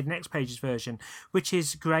now made an X Pages version, which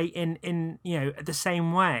is great in the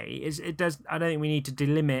same way. It does. I don't think we need to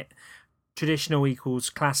delimit traditional equals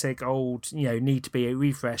classic, old, need to be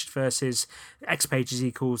refreshed versus X Pages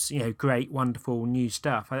equals, great, wonderful, new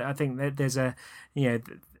stuff. I think that there's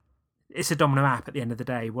it's a Domino app at the end of the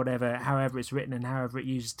day, however it's written and however it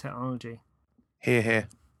uses technology. Here.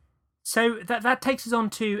 So that takes us on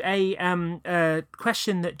to a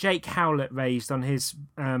question that Jake Howlett raised on his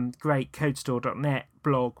great CodeStore.net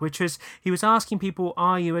blog, which was he was asking people,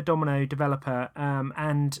 are you a Domino developer,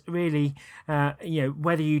 and really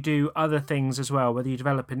whether you do other things as well, whether you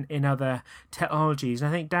develop in other technologies. And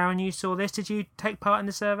I think, Darren, you saw this. Did you take part in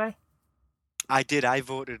the survey? I did. I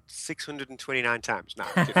voted 629 times. No.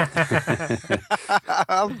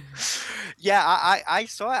 I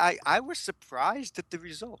saw it. I was surprised at the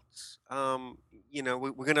results. We're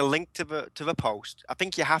going to link to the post. I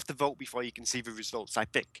think you have to vote before you can see the results, I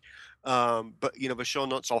think. But the show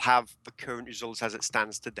notes will have the current results as it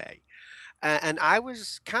stands today. And I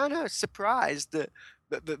was kind of surprised that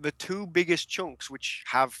the two biggest chunks, which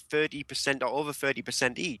have 30% or over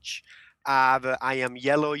 30% each, that I am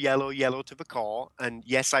yellow to the core, and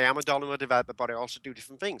yes, I am a Domino developer, but I also do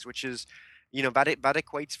different things, which is, that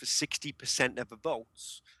equates for 60% of the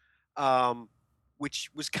votes,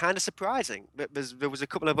 which was kind of surprising. There was a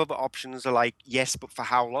couple of other options like yes, but for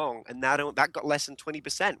how long, and that got less than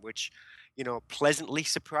 20%, which pleasantly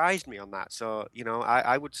surprised me on that. So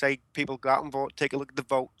I would say people go out and vote, take a look at the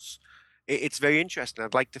votes. It's very interesting.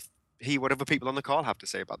 I'd like to hear what other people on the call have to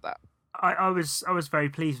say about that. I was very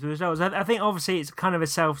pleased with the results. I think obviously it's kind of a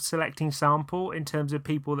self-selecting sample in terms of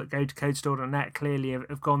people that go to CodeStore.net clearly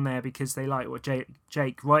have gone there because they like what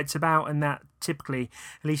Jake writes about, and that typically,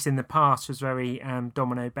 at least in the past, was very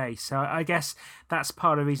Domino based. So I guess that's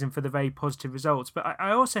part of the reason for the very positive results. But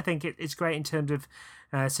I also think it's great in terms of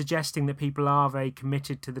suggesting that people are very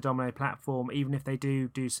committed to the Domino platform, even if they do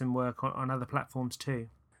some work on other platforms too.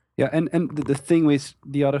 Yeah, and the thing with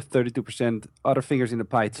the other 32%, other fingers in the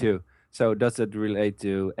pie too. So does it relate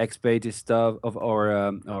to X Pages stuff or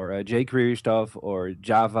jQuery stuff or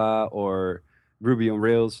Java or Ruby on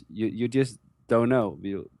Rails? You just don't know.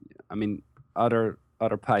 Other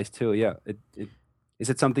pies too. Yeah. Is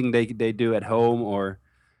it something they do at home or?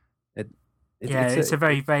 It's a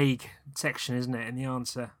very vague section, isn't it? In the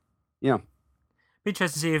answer. Yeah. Be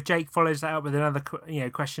interested to see if Jake follows that up with another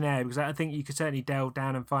questionnaire, because I think you could certainly delve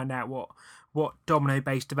down and find out what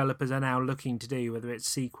Domino-based developers are now looking to do, whether it's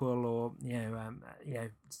SQL or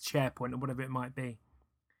SharePoint or whatever it might be.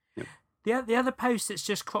 Yep. The other post that's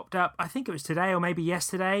just cropped up, I think it was today or maybe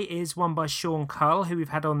yesterday, is one by Sean Cull, who we've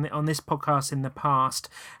had on this podcast in the past,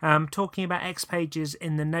 talking about X Pages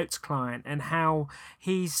in the Notes client and how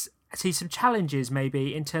he's see some challenges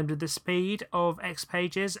maybe in terms of the speed of X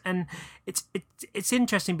Pages. And it's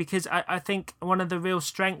interesting because I think one of the real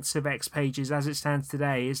strengths of X Pages as it stands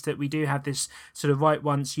today is that we do have this sort of write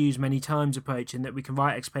once, use many times approach, and that we can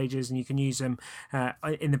write X Pages and you can use them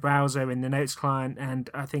in the browser, in the Notes client, and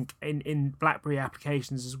I think in BlackBerry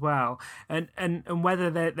applications as well. And whether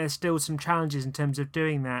there's still some challenges in terms of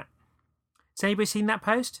doing that. Has anybody seen that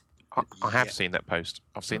post? I have seen that post.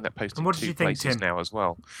 I've seen that post in two places now as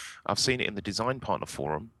well. I've seen it in the Design Partner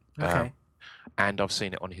Forum. Okay. and I've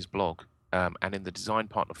seen it on his blog. And in the Design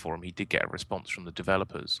Partner Forum, he did get a response from the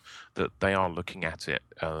developers that they are looking at it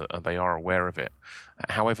and they are aware of it.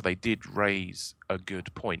 However, they did raise a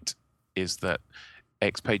good point, is that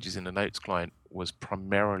Xpages in the Notes client was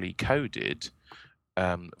primarily coded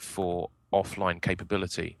for offline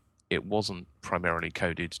capability. It wasn't primarily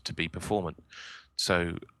coded to be performant.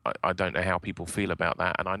 So I don't know how people feel about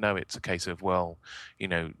that. And I know it's a case of, well,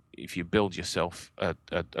 if you build yourself a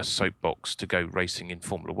soapbox to go racing in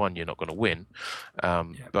Formula One, you're not going to win.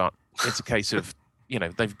 But it's a case of,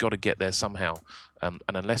 they've got to get there somehow. And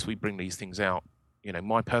unless we bring these things out,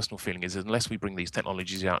 my personal feeling is unless we bring these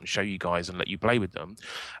technologies out and show you guys and let you play with them,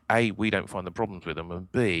 A, we don't find the problems with them,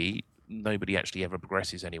 and B, nobody actually ever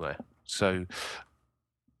progresses anywhere. So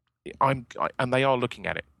and they are looking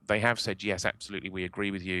at it. They have said, yes, absolutely, we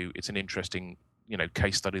agree with you. It's an interesting,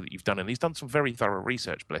 case study that you've done. And he's done some very thorough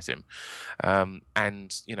research, bless him.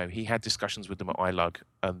 And, he had discussions with them at iLug,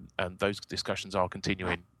 and those discussions are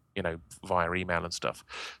continuing, via email and stuff.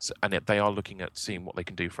 So, and they are looking at seeing what they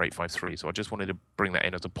can do for 853. So I just wanted to bring that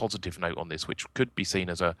in as a positive note on this, which could be seen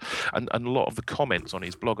as and a lot of the comments on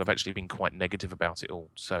his blog have actually been quite negative about it all.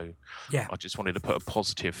 So I just wanted to put a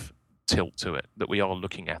positive tilt to it, that we are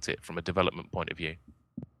looking at it from a development point of view.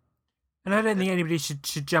 And I don't think anybody should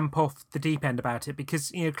jump off the deep end about it,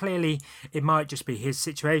 because clearly it might just be his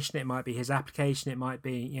situation, it might be his application, it might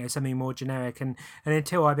be something more generic. And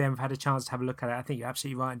until IBM have had a chance to have a look at it, I think you're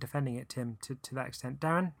absolutely right in defending it, Tim, to that extent.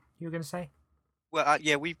 Darren, you were going to say? Well,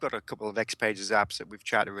 we've got a couple of Xpages apps that we've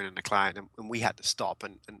tried to run in the client, and we had to stop.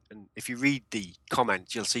 And if you read the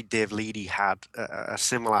comments, you'll see Dave Leedy had a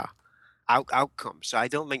similar outcome. So I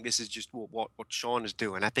don't think this is just what Sean is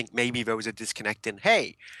doing. I think maybe there was a disconnect in,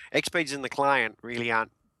 hey, Xpages in the client really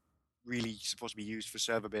aren't really supposed to be used for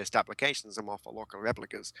server-based applications. They're more for local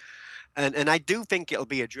replicas. And I do think it'll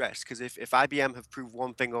be addressed, because if IBM have proved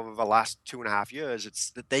one thing over the last 2.5 years,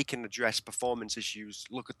 it's that they can address performance issues.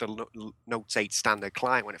 Look at the Notes 8 standard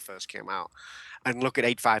client when it first came out, and look at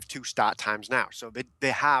 852 start times now. So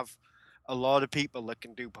they have a lot of people that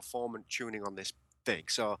can do performance tuning on this thing.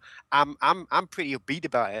 So I'm pretty upbeat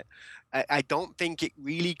about it. I don't think it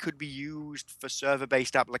really could be used for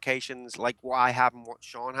server-based applications like what I have and what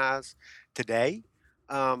Sean has today.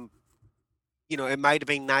 It might have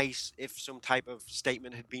been nice if some type of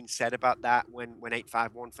statement had been said about that when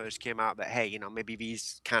 851 first came out, that hey, maybe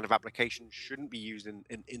these kind of applications shouldn't be used in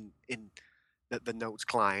the Notes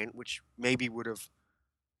client, which maybe would have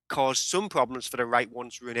caused some problems for the write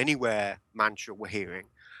once run anywhere mantra we're hearing.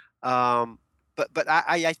 But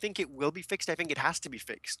I think it will be fixed. I think it has to be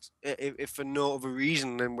fixed, if for no other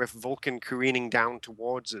reason than with Vulkan careening down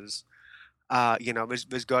towards us.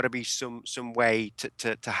 There's got to be some way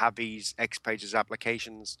to have these Xpages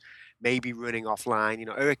applications maybe running offline.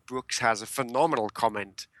 Eric Brooks has a phenomenal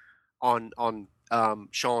comment on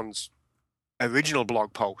Sean's original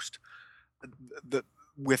blog post that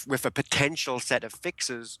with a potential set of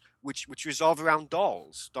fixes which resolve around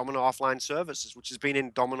DOLS, Domino Offline Services, which has been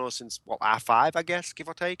in Domino since R5, I guess, give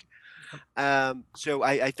or take. So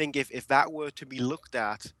I think if that were to be looked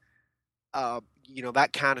at,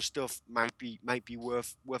 that kind of stuff might be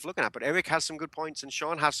worth looking at. But Eric has some good points, and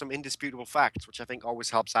Sean has some indisputable facts, which I think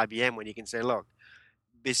always helps IBM when you can say, look,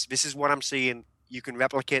 this is what I'm seeing. You can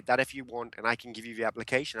replicate that if you want, and I can give you the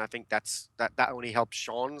application. I think that only helps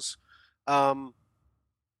Sean's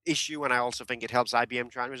issue, and I also think it helps IBM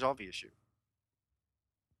try and resolve the issue.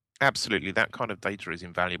 Absolutely, that kind of data is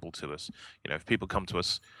invaluable to us. If people come to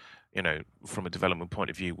us, from a development point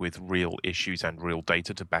of view with real issues and real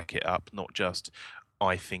data to back it up, not just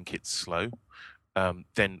I think it's slow,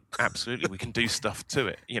 then absolutely we can do stuff to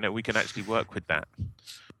it. We can actually work with that.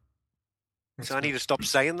 So I need to stop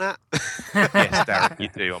saying that? Yes, Darren, you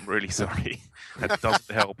do. I'm really sorry. That doesn't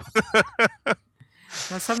help.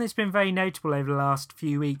 Now, something that's been very notable over the last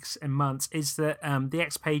few weeks and months is that the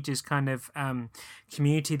Xpages kind of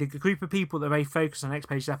community, the group of people that are very focused on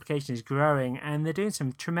Xpages application is growing, and they're doing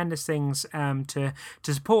some tremendous things to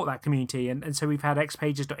support that community. And so we've had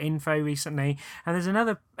xpages.info recently, and there's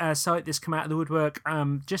another site that's come out of the woodwork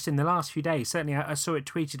just in the last few days. Certainly I saw it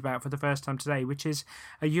tweeted about for the first time today, which is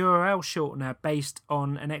a URL shortener based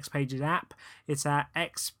on an Xpages app. It's at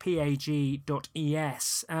xpag.es.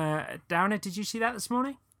 Darren, did you see that this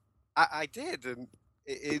morning? I did, and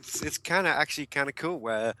it's kind of cool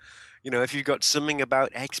where, if you've got something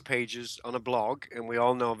about Xpages on a blog, and we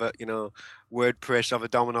all know that, WordPress or the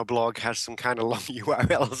Domino blog has some kind of long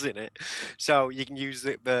URLs in it. So you can use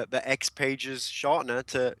the Xpages shortener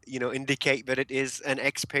to, indicate that it is an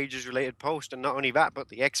Xpages related post. And not only that, but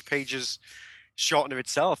the Xpages shortener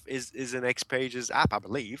itself is an Xpages app, I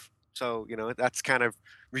believe. So, that's kind of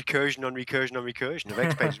recursion on recursion on recursion of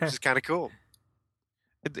X pages, which is kind of cool.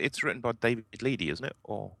 It's written by David Leedy, isn't it?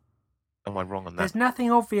 Or am I wrong on that? There's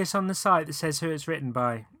nothing obvious on the site that says who it's written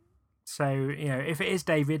by. So, if it is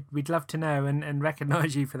David, we'd love to know and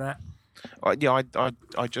recognise you for that. I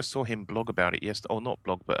just saw him blog about it yesterday, or not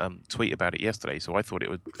blog, but tweet about it yesterday. So I thought it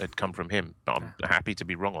had come from him. But I'm happy to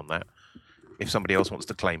be wrong on that. If somebody else wants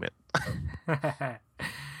to claim it.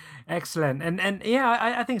 Excellent. And yeah,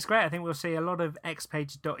 I think it's great. I think we'll see a lot of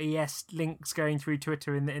xpages.es links going through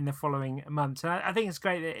Twitter in the following months. And I think it's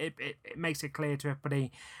great that it makes it clear to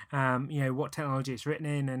everybody, what technology it's written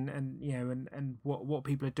in and what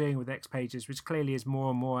people are doing with X Pages, which clearly is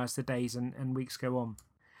more and more as the days and weeks go on.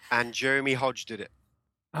 And Jeremy Hodge did it.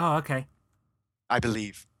 Oh, okay. I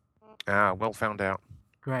believe. Well found out.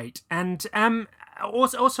 Great. And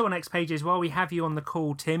also on X Pages, while we have you on the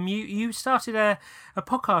call, Tim, you started a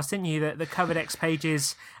podcast, didn't you, that covered X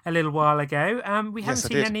Pages a little while ago. We haven't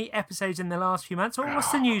seen any episodes in the last few months.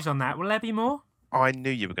 What's the news on that? Will there be more? I knew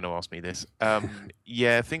you were going to ask me this.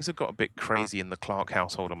 Yeah, things have got a bit crazy in the Clark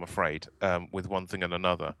household, I'm afraid, with one thing and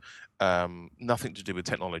another. Nothing to do with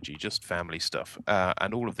technology, just family stuff.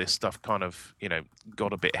 And all of this stuff kind of,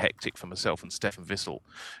 got a bit hectic for myself and Stefan Wissel,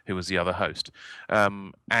 who was the other host. We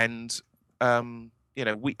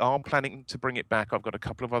are planning to bring it back. I've got a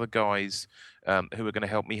couple of other guys who are going to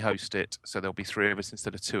help me host it. So there'll be 3 of us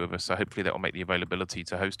instead of 2 of us. So hopefully that will make the availability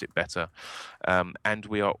to host it better. And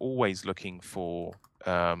we are always looking for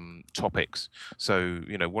topics. So,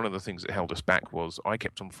 one of the things that held us back was I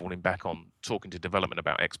kept on falling back on talking to development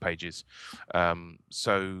about X Pages.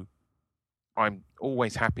 So I'm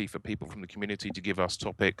always happy for people from the community to give us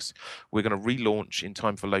topics. We're going to relaunch in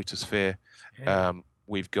time for Lotusphere. Yeah.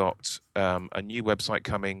 We've got a new website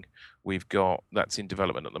coming. That's in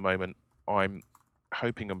development at the moment. I'm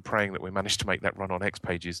hoping and praying that we manage to make that run on X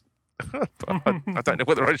Pages. I don't know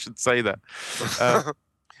whether I should say that.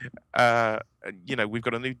 We've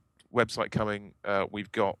got a new website coming.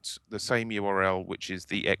 We've got the same URL, which is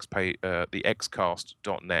the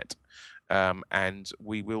xcast.net. And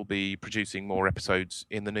we will be producing more episodes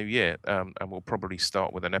in the new year. And we'll probably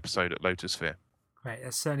start with an episode at Lotusphere. Great,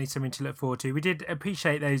 that's certainly something to look forward to. We did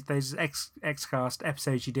appreciate those Xcast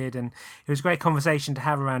episodes you did, and it was a great conversation to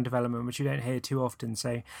have around development, which you don't hear too often.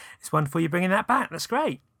 So it's wonderful you're bringing that back. That's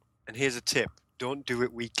great. And here's a tip: don't do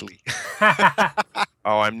it weekly.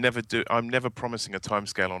 I'm never promising a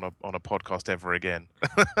timescale on a podcast ever again.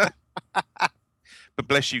 But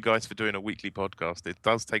bless you guys for doing a weekly podcast. It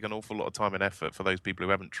does take an awful lot of time and effort for those people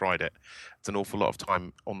who haven't tried it. It's an awful lot of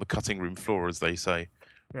time on the cutting room floor, as they say.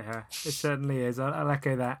 Yeah, it certainly is. I'll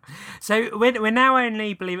echo that. So we're now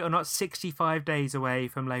only, believe it or not, 65 days away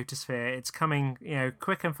from Lotusphere. It's coming,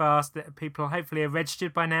 quick and fast. People hopefully are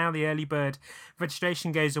registered by now. The early bird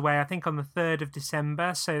registration goes away, I think, on the 3rd of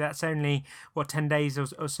December. So that's only, 10 days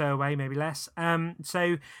or so away, maybe less.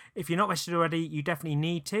 So if you're not registered already, you definitely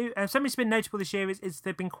need to. Something that's been notable this year is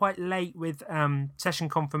they've been quite late with session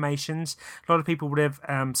confirmations. A lot of people would have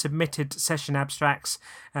submitted session abstracts,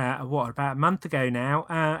 about a month ago now.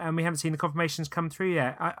 And we haven't seen the confirmations come through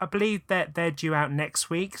yet. I believe that they're due out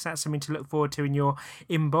next week, so that's something to look forward to in your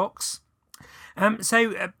inbox.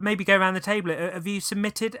 So maybe go around the table. Have you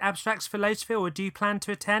submitted abstracts for Lotusphere, or do you plan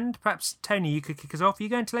to attend? Perhaps, Tony, you could kick us off. Are you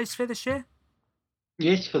going to Lotusphere this year?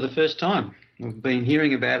 Yes, for the first time. We've been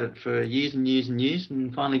hearing about it for years and years and years,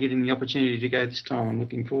 and finally getting the opportunity to go this time. I'm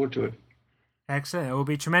looking forward to it. Excellent. It will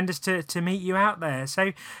be tremendous to meet you out there.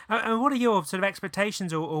 So what are your sort of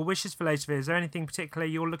expectations or wishes for Lotusphere? Is there anything particular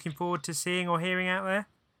you're looking forward to seeing or hearing out there?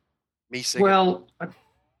 Me singing. Well,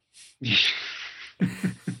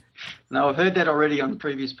 no, I've heard that already on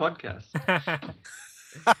previous podcasts.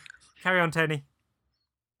 Carry on, Tony.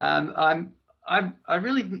 I'm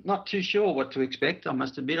really not too sure what to expect, I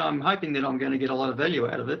must admit. I'm hoping that I'm going to get a lot of value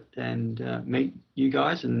out of it and meet you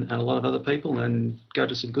guys and a lot of other people and go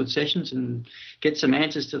to some good sessions and get some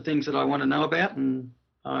answers to things that I want to know about. And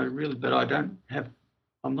I'm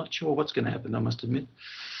not sure what's going to happen, I must admit.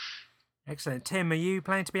 Excellent. Tim, are you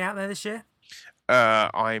planning to be out there this year?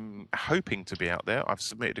 I'm hoping to be out there. I've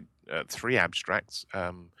submitted 3 abstracts.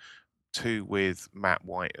 2 with Matt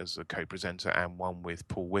White as a co-presenter and 1 with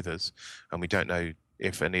Paul Withers, and we don't know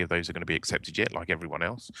if any of those are going to be accepted yet, like everyone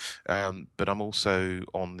else. But I'm also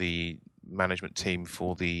on the management team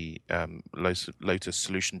for the Lotus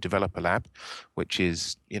Solution Developer Lab, which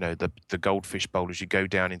is, the goldfish bowl as you go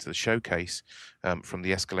down into the showcase from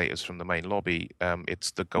the escalators from the main lobby.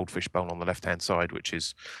 It's the goldfish bowl on the left-hand side, which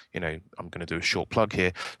is, I'm going to do a short plug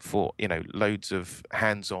here for, loads of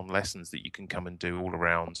hands-on lessons that you can come and do all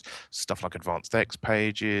around stuff like advanced X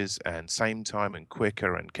pages and same time and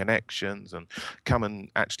quicker and connections, and come and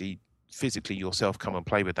actually physically yourself come and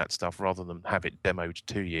play with that stuff rather than have it demoed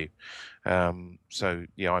to you. So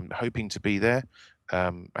yeah, I'm hoping to be there.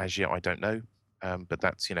 As yet, I don't know, but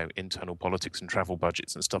that's internal politics and travel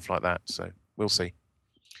budgets and stuff like that. So we'll see.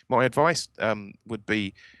 My advice would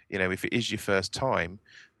be, if it is your first time,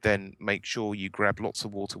 then make sure you grab lots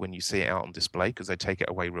of water when you see it out on display, because they take it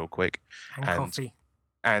away real quick. And coffee.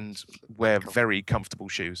 And wear very comfortable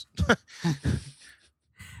shoes.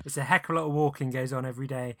 It's a heck of a lot of walking goes on every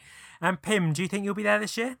day. And Pim, do you think you'll be there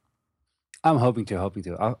this year? I'm hoping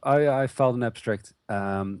to. I filed an abstract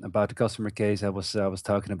about the customer case I was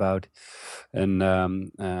talking about, and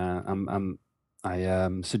I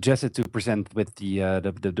suggested to present with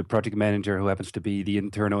the project manager, who happens to be the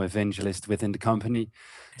internal evangelist within the company.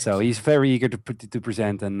 So he's very eager to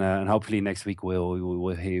present, and hopefully next week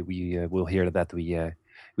we'll hear that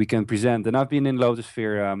we can present. And I've been in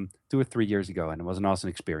Lotusphere 2 or 3 years ago, and it was an awesome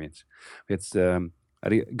experience. It's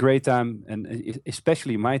had a great time, and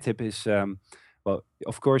especially my tip is, well,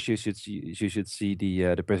 of course you should see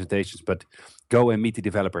the presentations, but go and meet the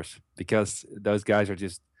developers, because those guys are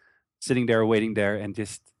just sitting there waiting there, and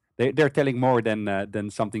just they're telling more than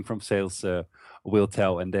something from sales will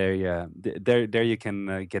tell, and there you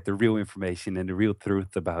can get the real information and the real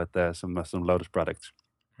truth about some Lotus products.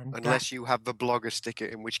 Unless you have the blogger sticker,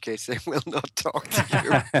 in which case they will not talk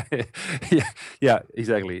to you. yeah,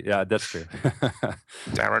 exactly. Yeah, that's true.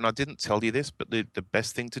 Darren, I didn't tell you this, but the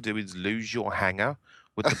best thing to do is lose your hanger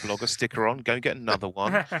with the blogger sticker on. Go and get another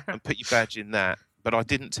one and put your badge in that. But I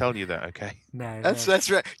didn't tell you that, okay? No. That's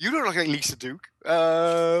right. You don't look like Lisa Duke.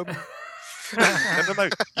 No.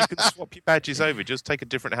 You can swap your badges over. Just take a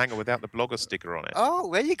different hanger without the blogger sticker on it.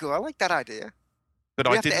 Oh, there you go. I like that idea. But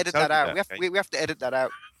we I have to edit that out. We have to edit that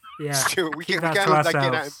out. Yeah. Stuart, we can't let that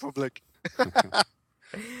get out in public.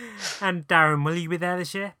 And Darren, will you be there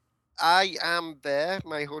this year? I am there.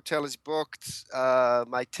 My hotel is booked.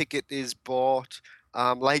 My ticket is bought.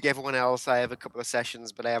 Like everyone else, I have a couple of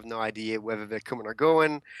sessions, but I have no idea whether they're coming or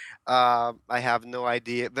going. I have no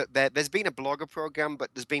idea. There's been a blogger program, but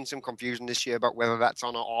there's been some confusion this year about whether that's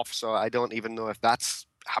on or off, so I don't even know if that's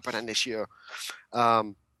happening this year.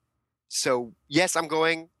 So, yes, I'm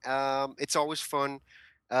going. It's always fun.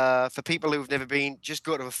 For people who've never been, just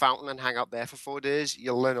go to the fountain and hang out there for 4 days.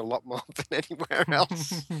 You'll learn a lot more than anywhere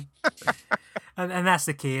else. And that's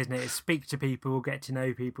the key, isn't it? Is speak to people, get to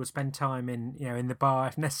know people, spend time in the bar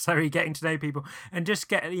if necessary, getting to know people, and just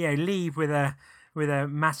leave with a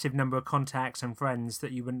massive number of contacts and friends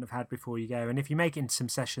that you wouldn't have had before you go. And if you make it into some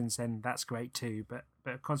sessions, then that's great too. But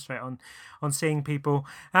concentrate on seeing people.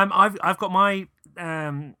 I've got my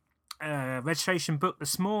registration booked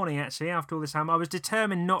this morning. Actually, after all this time, I was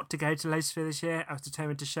determined not to go to Lotusphere this year. I was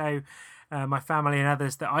determined to show my family and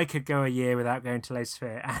others that I could go a year without going to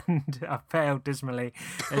Lotusphere, and I failed dismally.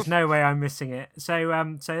 There's no way I'm missing it. So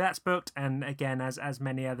that's booked, and again, as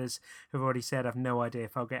many others have already said, I've no idea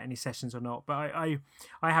if I'll get any sessions or not. But I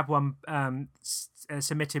have one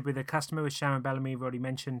submitted with a customer, with Sharon Bellamy, we've already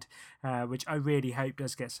mentioned, which I really hope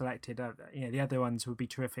does get selected. The other ones would be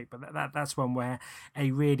terrific, but that's one where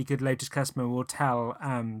a really good Lotus customer will tell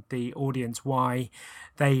the audience why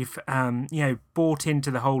they've bought into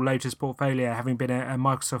the whole Lotus portfolio, having been a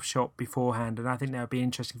Microsoft shop beforehand, and I think that would be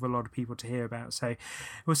interesting for a lot of people to hear about. So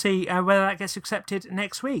we'll see whether that gets accepted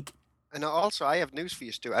next week. And also, I have news for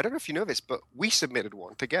you, Stu. I don't know if you know this, but we submitted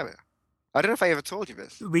one together. I don't know if I ever told you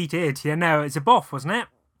this. We did, yeah. No, it's a BOF, wasn't it?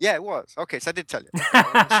 Yeah, it was. Okay, so I did tell you.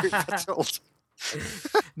 That's old.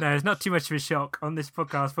 No, it's not too much of a shock on this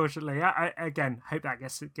podcast, fortunately. I again hope that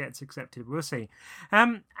gets accepted. We'll see.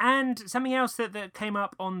 And something else that came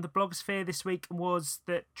up on the blogosphere this week was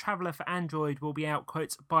that Traveller for Android will be out,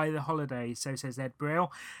 quotes, by the holidays, so says Ed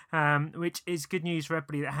Brill, which is good news for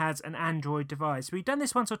everybody that has an Android device. We've done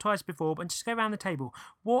this once or twice before, but just go around the table.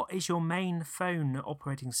 What is your main phone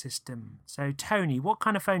operating system? So, Tony, what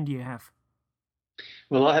kind of phone do you have?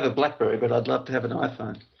 Well, I have a BlackBerry, but I'd love to have an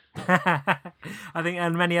iPhone. I think,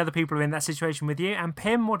 and many other people are in that situation with you. And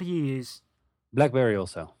Pim, what do you use? BlackBerry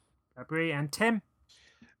also. BlackBerry. And Tim?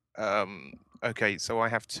 Okay, so I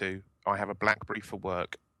have two. I have a BlackBerry for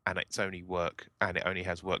work, and it's only work, and it only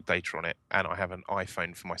has work data on it. And I have an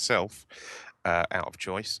iPhone for myself, out of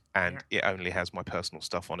choice, and it only has my personal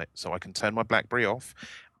stuff on it. So I can turn my BlackBerry off,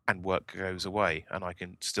 and work goes away, and I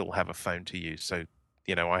can still have a phone to use. So,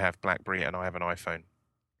 I have BlackBerry and I have an iPhone.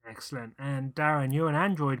 Excellent. And Darren, you're an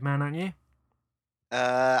Android man, aren't you?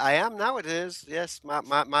 I am nowadays. Yes,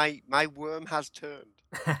 my worm has turned.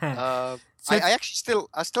 So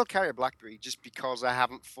I still carry a BlackBerry just because I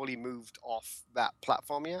haven't fully moved off that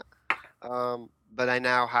platform yet. But I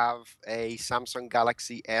now have a Samsung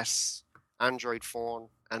Galaxy S Android phone,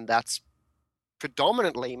 and that's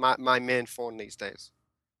predominantly my main phone these days.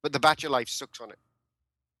 But the battery life sucks on it.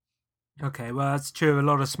 Okay, well, that's true of a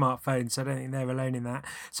lot of smartphones, so I don't think they're alone in that.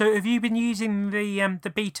 So have you been using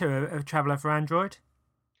the beta of Traveller for Android?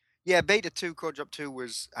 Yeah, Beta 2, CodeDrop 2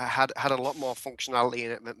 had a lot more functionality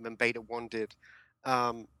in it than Beta 1 did.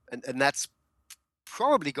 And that's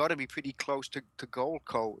probably got to be pretty close to gold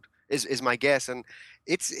code, is my guess. And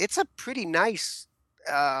it's a pretty nice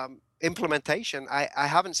implementation. I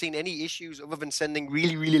haven't seen any issues other than sending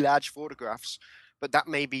really, really large photographs, but that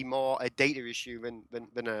may be more a data issue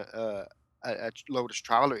than a Lotus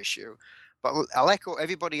Traveller issue. But I'll echo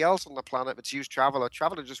everybody else on the planet that's used Traveller.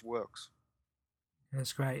 Traveller just works.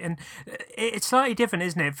 That's great. And it's slightly different,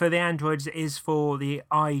 isn't it, for the Androids it is for the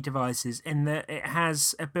iDevices, in that it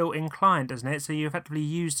has a built-in client, doesn't it? So you effectively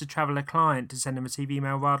use the Traveller client to send a receive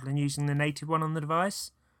email rather than using the native one on the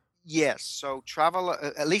device? Yes. So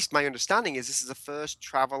Traveller, at least my understanding is this is the first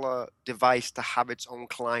Traveller device to have its own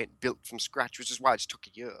client built from scratch, which is why it's took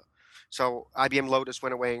a year. So IBM Lotus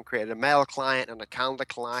went away and created a mail client and a calendar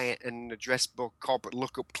client and an address book corporate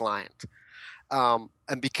lookup client.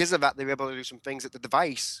 And because of that, they were able to do some things that the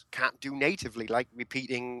device can't do natively, like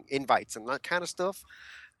repeating invites and that kind of stuff.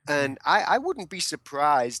 And I wouldn't be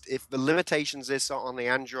surprised if the limitations they saw on the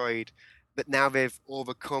Android, that now they've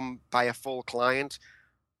overcome by a full client,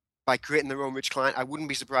 by creating their own rich client. I wouldn't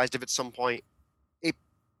be surprised if at some point it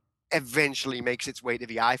eventually makes its way to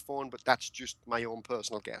the iPhone, but that's just my own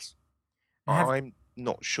personal guess. I'm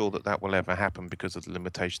not sure that will ever happen because of the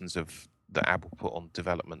limitations of that Apple put on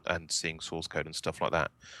development and seeing source code and stuff like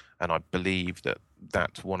that. And I believe that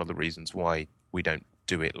that's one of the reasons why we don't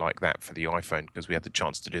do it like that for the iPhone, because we had the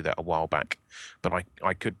chance to do that a while back. But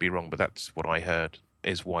I could be wrong, but that's what I heard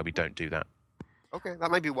is why we don't do that. Okay,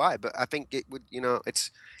 that might be why, but I think it would,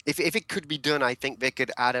 it's if it could be done, I think they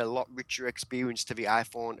could add a lot richer experience to the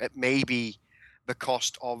iPhone at maybe the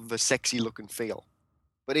cost of the sexy look and feel.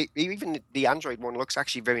 But even the Android one looks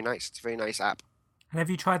actually very nice. It's a very nice app. And have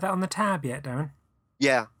you tried that on the Tab yet, Darren?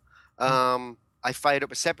 Yeah. I fired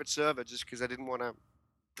up a separate server just because I didn't want to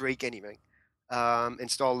break anything.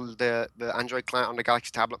 Installed the Android client on the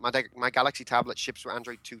Galaxy tablet. My Galaxy tablet ships with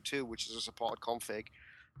Android 2.2, which is a supported config.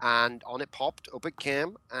 And on it popped, up it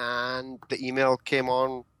came, and the email came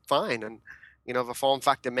on fine. And, the form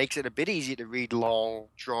factor makes it a bit easier to read long,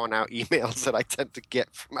 drawn-out emails that I tend to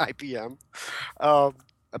get from IBM.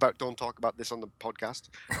 About don't talk about this on the podcast.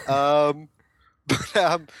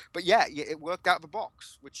 But yeah, it worked out of the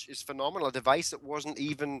box, which is phenomenal. A device that wasn't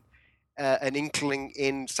even an inkling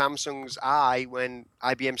in Samsung's eye when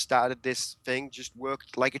IBM started this thing just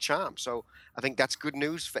worked like a charm. So I think that's good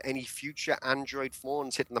news for any future Android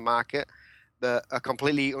phones hitting the market. A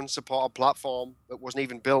completely unsupported platform that wasn't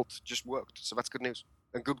even built just worked. So that's good news.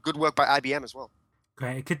 And good work by IBM as well.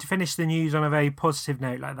 Great. Good to finish the news on a very positive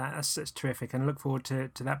note like that. That's terrific, and I look forward to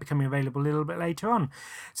that becoming available a little bit later on.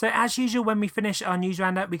 So as usual, when we finish our news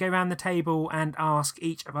roundup, we go around the table and ask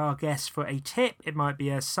each of our guests for a tip. It might be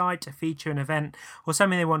a site, a feature, an event, or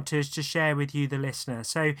something they want to share with you, the listener.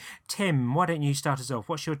 So Tim, why don't you start us off?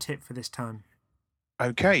 What's your tip for this time?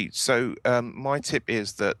 Okay, so my tip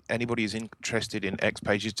is that anybody who's interested in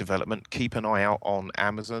Xpages development, keep an eye out on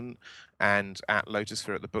Amazon and at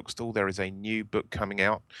Lotusphere at the bookstall. There is a new book coming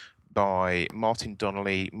out by Martin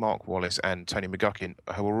Donnelly, Mark Wallace, and Tony McGuckin,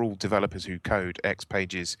 who are all developers who code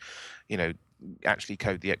Xpages, actually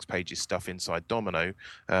code the Xpages stuff inside Domino,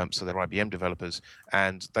 so they're IBM developers,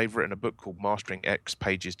 and they've written a book called Mastering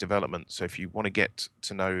Xpages Development. So if you want to get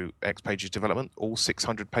to know Xpages development, all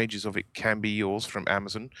 600 pages of it can be yours from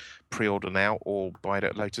Amazon. Pre-order now or buy it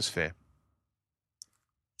at Lotusphere.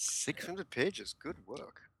 600 pages, good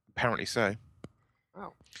work. Apparently so.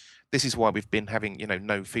 Wow. This is why we've been having,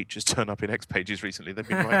 no features turn up in Xpages recently. They've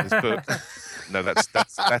been writing this book. No,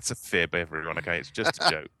 that's a fib, everyone. Okay, it's just a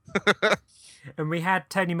joke. And we had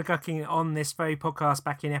Tony McGuckin on this very podcast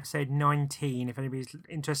back in episode 19. If anybody's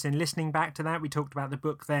interested in listening back to that, we talked about the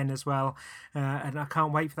book then as well. And I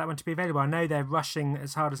can't wait for that one to be available. I know they're rushing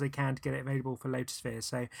as hard as they can to get it available for Lotusphere.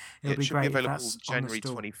 So it'll be great. It should be available if that's January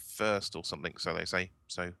 21st or something, so they say.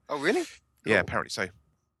 So. Oh, really? Yeah, Cool. apparently so.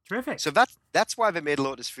 Terrific. So that's why they made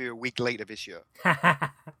Lotusphere a week later this year.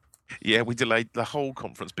 Yeah, we delayed the whole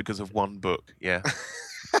conference because of one book. Yeah.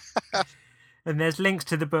 And there's links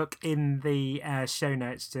to the book in the show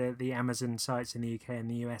notes to the Amazon sites in the UK and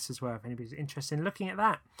the US as well, if anybody's interested in looking at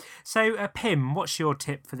that. So, Pim, what's your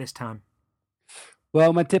tip for this time?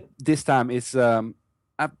 Well, my tip this time is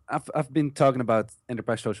I've been talking about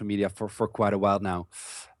enterprise social media for quite a while now,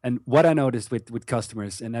 and what I noticed with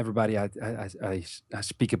customers and everybody I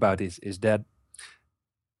speak about is that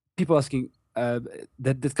people asking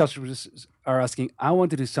that customers are asking, I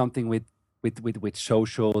want to do something with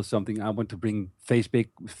social, something I want to bring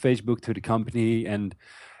Facebook to the company, and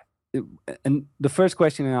the first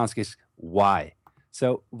question I ask is why.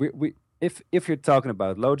 So we if you're talking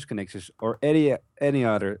about Lotus Connections or any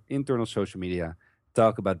other internal social media,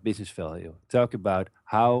 talk about business value, talk about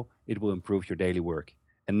how it will improve your daily work,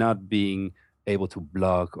 and not being able to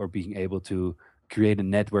blog or being able to create a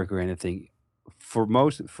network or anything.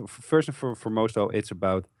 First and foremost, though, it's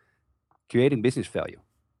about creating business value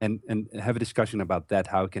and have a discussion about that,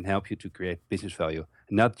 how it can help you to create business value,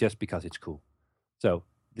 not just because it's cool. So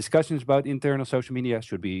discussions about internal social media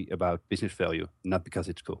should be about business value, not because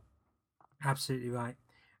it's cool. Absolutely right.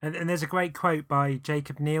 And there's a great quote by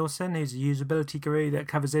Jacob Nielsen, who's a usability guru, that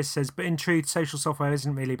covers this. Says, but in truth, social software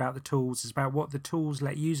isn't really about the tools. It's about what the tools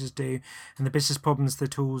let users do and the business problems the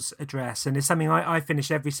tools address. And it's something I finish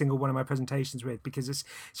every single one of my presentations with, because it's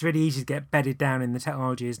really easy to get bedded down in the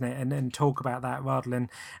technology, isn't it? And talk about that rather than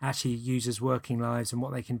actually users' working lives and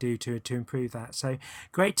what they can do to improve that. So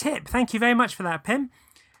great tip. Thank you very much for that, Pim.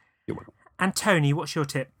 You're welcome. And Tony, what's your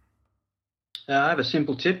tip? I have a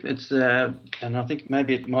simple tip. It's and I think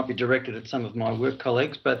maybe it might be directed at some of my work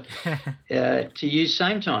colleagues, but to use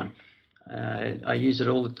SameTime. I use it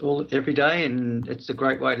every day, and it's a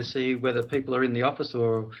great way to see whether people are in the office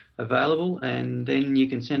or available, and then you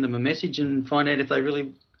can send them a message and find out if they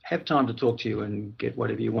really have time to talk to you and get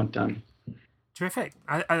whatever you want done. Terrific.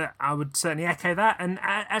 I would certainly echo that. And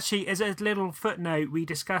actually, as a little footnote, we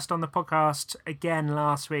discussed on the podcast again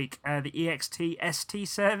last week the EXT ST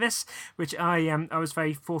service, which I was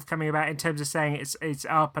very forthcoming about in terms of saying it's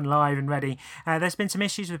up and live and ready. There's been some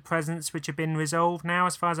issues with presence which have been resolved now,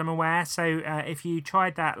 as far as I'm aware. So if you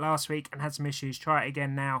tried that last week and had some issues, try it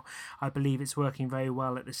again now. I believe it's working very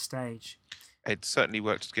well at this stage. It certainly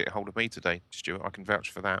worked to get hold of me today, Stuart. I can vouch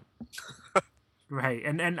for that. Right,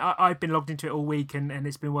 and I've been logged into it all week, and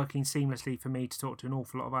it's been working seamlessly for me to talk to an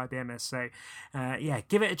awful lot of IBMers. So, yeah,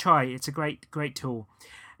 give it a try. It's a great tool.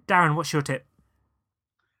 Darren, what's your tip?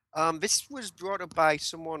 This was brought up by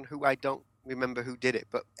someone who I don't remember who did it,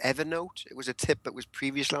 but Evernote. It was a tip that was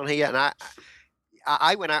previously on here, and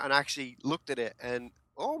I went out and actually looked at it, and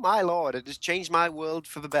oh my lord, it has changed my world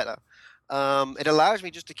for the better. It allows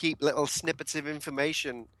me just to keep little snippets of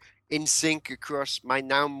information in sync across my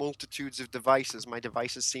now multitudes of devices. My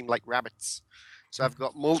devices seem like rabbits. So I've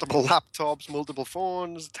got multiple laptops, multiple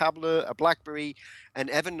phones, a tablet, a BlackBerry, and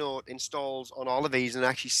Evernote installs on all of these and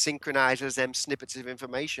actually synchronizes them snippets of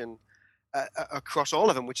information across all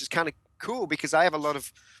of them, which is kind of cool because I have a lot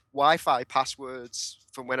of Wi-Fi passwords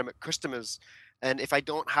from when I'm at customers. And if I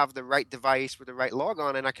don't have the right device with the right log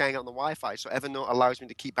on, and I can't get on the Wi-Fi. So Evernote allows me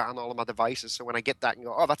to keep that on all of my devices. So when I get that and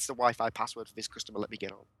go, oh, that's the Wi-Fi password for this customer, let me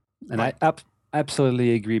get on. And I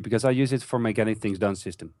absolutely agree, because I use it for my getting things done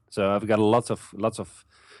system. So I've got lots of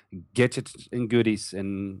gadgets and goodies,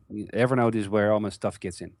 and Evernote is where all my stuff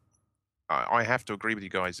gets in. I have to agree with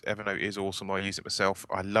you guys. Evernote is awesome. I use it myself.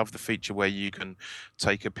 I love the feature where you can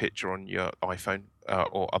take a picture on your iPhone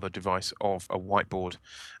or other device of a whiteboard,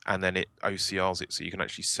 and then it OCRs it, so you can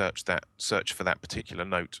actually search for that particular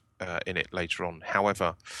note in it later on.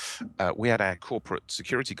 However, we had our corporate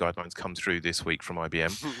security guidelines come through this week from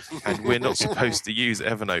IBM, and we're not supposed to use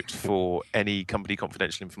Evernote for any company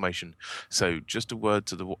confidential information. So just a word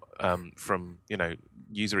to the from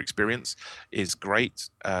user experience is great.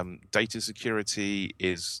 Data security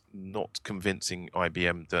is not convincing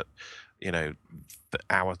IBM that that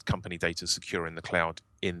our company data is secure in the cloud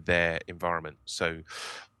in their environment. So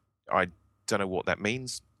I don't know what that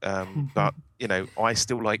means, but I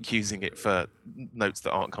still like using it for notes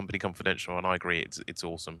that aren't company confidential, and I agree it's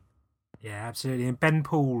awesome. Yeah, absolutely. And Ben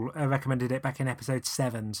Poole recommended it back in episode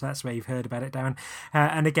 7, so that's where you've heard about it, Darren.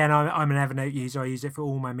 And again, I'm an Evernote user. I use it for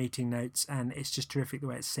all my meeting notes, and it's just terrific the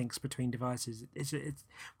way it syncs between devices. It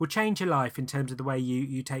will change your life in terms of the way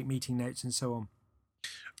you take meeting notes and so on.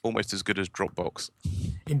 Almost as good as Dropbox.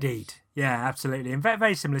 Indeed. Yeah, absolutely. And very,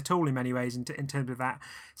 very similar tool in many ways in terms of that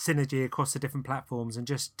synergy across the different platforms, and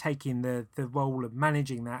just taking the role of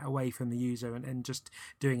managing that away from the user and just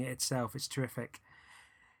doing it itself. It's terrific.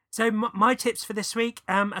 So my tips for this week,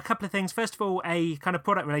 a couple of things. First of all, a kind of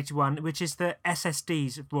product-related one, which is that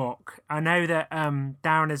SSDs rock. I know that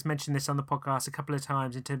Darren has mentioned this on the podcast a couple of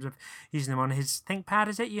times in terms of using them on his ThinkPad.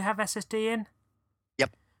 Is it you have SSD in?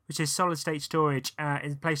 Yep. Which is solid-state storage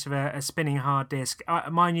in place of a spinning hard disk.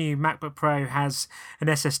 My new MacBook Pro has an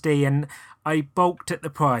SSD, and I balked at the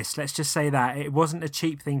price. Let's just say that. It wasn't a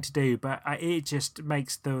cheap thing to do, but it just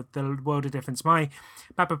makes the world of difference. My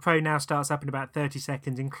MacBook Pro now starts up in about 30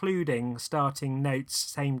 seconds, including starting notes,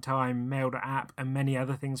 same time, Mail.app, and many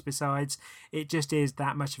other things besides. It just is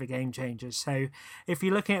that much of a game changer. So if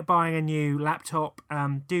you're looking at buying a new laptop,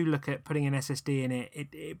 do look at putting an SSD in it.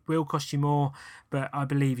 It will cost you more, but I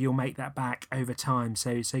believe you'll make that back over time.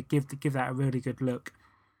 So give that a really good look.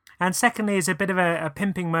 And secondly, is a bit of a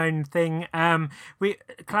pimping moan thing.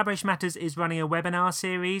 Collaboration Matters is running a webinar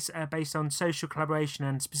series based on social collaboration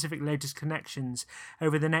and specific Lotus connections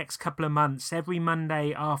over the next couple of months, every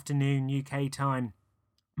Monday afternoon UK time.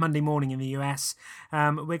 Monday morning in the US.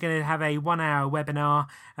 We're going to have a 1-hour webinar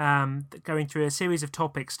going through a series of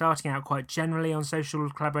topics, starting out quite generally on social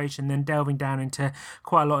collaboration, then delving down into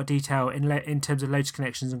quite a lot of detail in terms of Lotus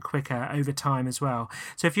connections and Quicker over time as well.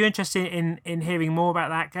 So if you're interested in hearing more about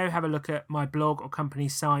that, go have a look at my blog or company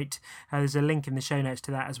site. There's a link in the show notes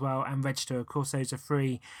to that as well, and register. Of course, those are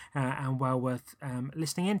free and well worth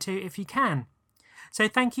listening into if you can. So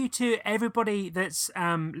thank you to everybody that's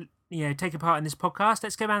taking part in this podcast.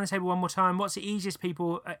 Let's go around the table one more time. What's the easiest way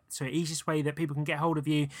that people can get hold of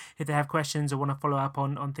you if they have questions or want to follow up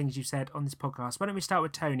on things you've said on this podcast? Why don't we start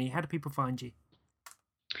with Tony? How do people find you?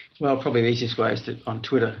 Well, probably the easiest way is on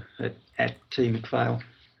Twitter at TMcPhail.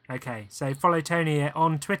 Okay, so follow Tony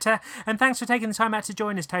on Twitter. And thanks for taking the time out to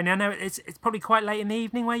join us, Tony. I know it's probably quite late in the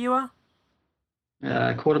evening where you are.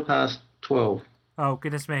 12:15. Oh,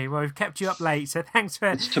 goodness me. Well, we've kept you up late, so thanks for...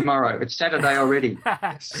 It's tomorrow. It's Saturday already.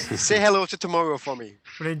 Say hello to tomorrow for me.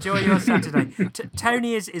 Well, enjoy your Saturday.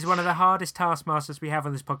 Tony is one of the hardest taskmasters we have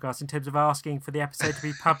on this podcast in terms of asking for the episode to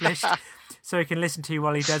be published so he can listen to you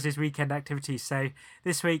while he does his weekend activities. So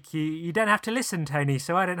this week, you don't have to listen, Tony,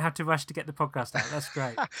 so I don't have to rush to get the podcast out. That's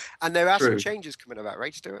great. And there are some changes coming about,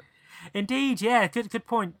 right, Stuart? Indeed, yeah, good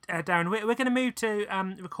point, Darren. We're going to move to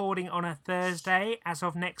recording on a Thursday as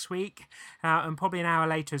of next week, and probably an hour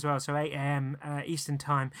later as well, so 8 a.m. Eastern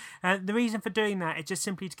time. The reason for doing that is just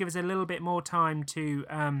simply to give us a little bit more time to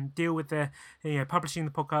deal with the publishing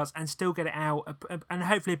the podcast and still get it out, and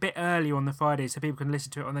hopefully a bit earlier on the Friday so people can listen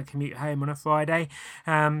to it on their commute home on a Friday.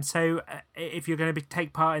 So if you're going to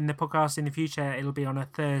take part in the podcast in the future, it'll be on a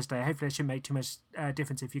Thursday. Hopefully it shouldn't make too much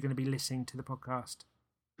difference if you're going to be listening to the podcast.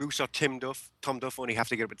 Bruce or Tom Duff only have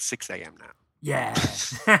to get up at 6 a.m. now. Yeah.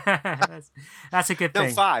 that's a good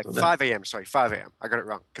thing. No, 5 a.m. Sorry, 5 a.m. I got it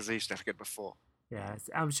wrong because they used to have to get before. Yeah,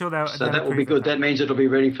 I'm sure they'll... So that will be good. That means it'll be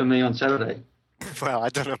ready for me on Saturday. Well, I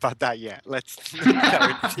don't know about that yet. Let's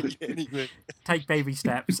take baby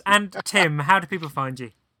steps. And Tim, how do people find you?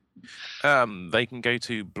 They can go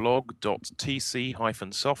to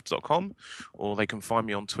blog.tc-soft.com, or they can find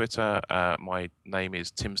me on Twitter. My name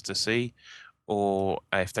is Timster-C. Or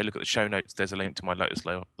if they look at the show notes, there's a link to my Lotus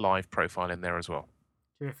Live profile in there as well.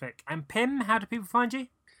 Terrific. And Pim, how do people find you?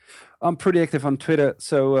 I'm pretty active on Twitter,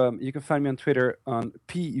 so you can find me on Twitter on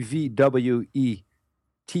PVWETTEN.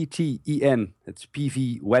 It's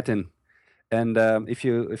PV Wetten. And if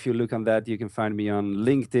you look on that, you can find me on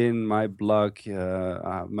LinkedIn, my blog,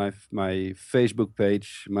 my Facebook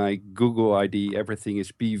page, my Google ID. Everything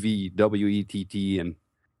is PVWETTEN.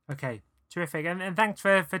 Okay. Terrific. And thanks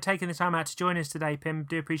for taking the time out to join us today, Pim.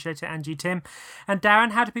 Do appreciate it, Angie, Tim. And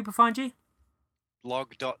Darren, how do people find you?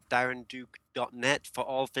 blog.darrenduke.net for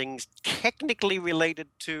all things technically related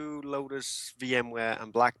to Lotus, VMware,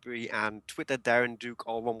 and BlackBerry, and Twitter, Darren Duke,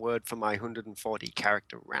 all one word, for my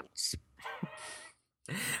 140-character rants.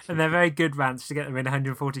 And they're very good rants to get them in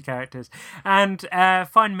 140 characters. And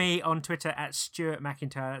find me on Twitter at Stuart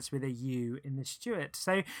McIntyre. That's with a U in the Stuart.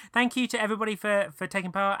 So thank you to everybody for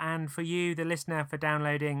taking part, and for you, the listener, for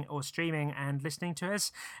downloading or streaming and listening to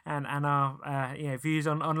us, and our views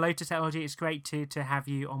on Lotus technology. It's great to have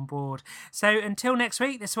you on board. So until next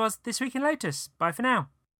week, this was This Week in Lotus. Bye for now.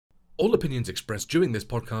 All opinions expressed during this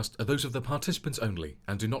podcast are those of the participants only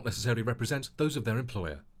and do not necessarily represent those of their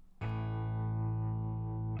employer.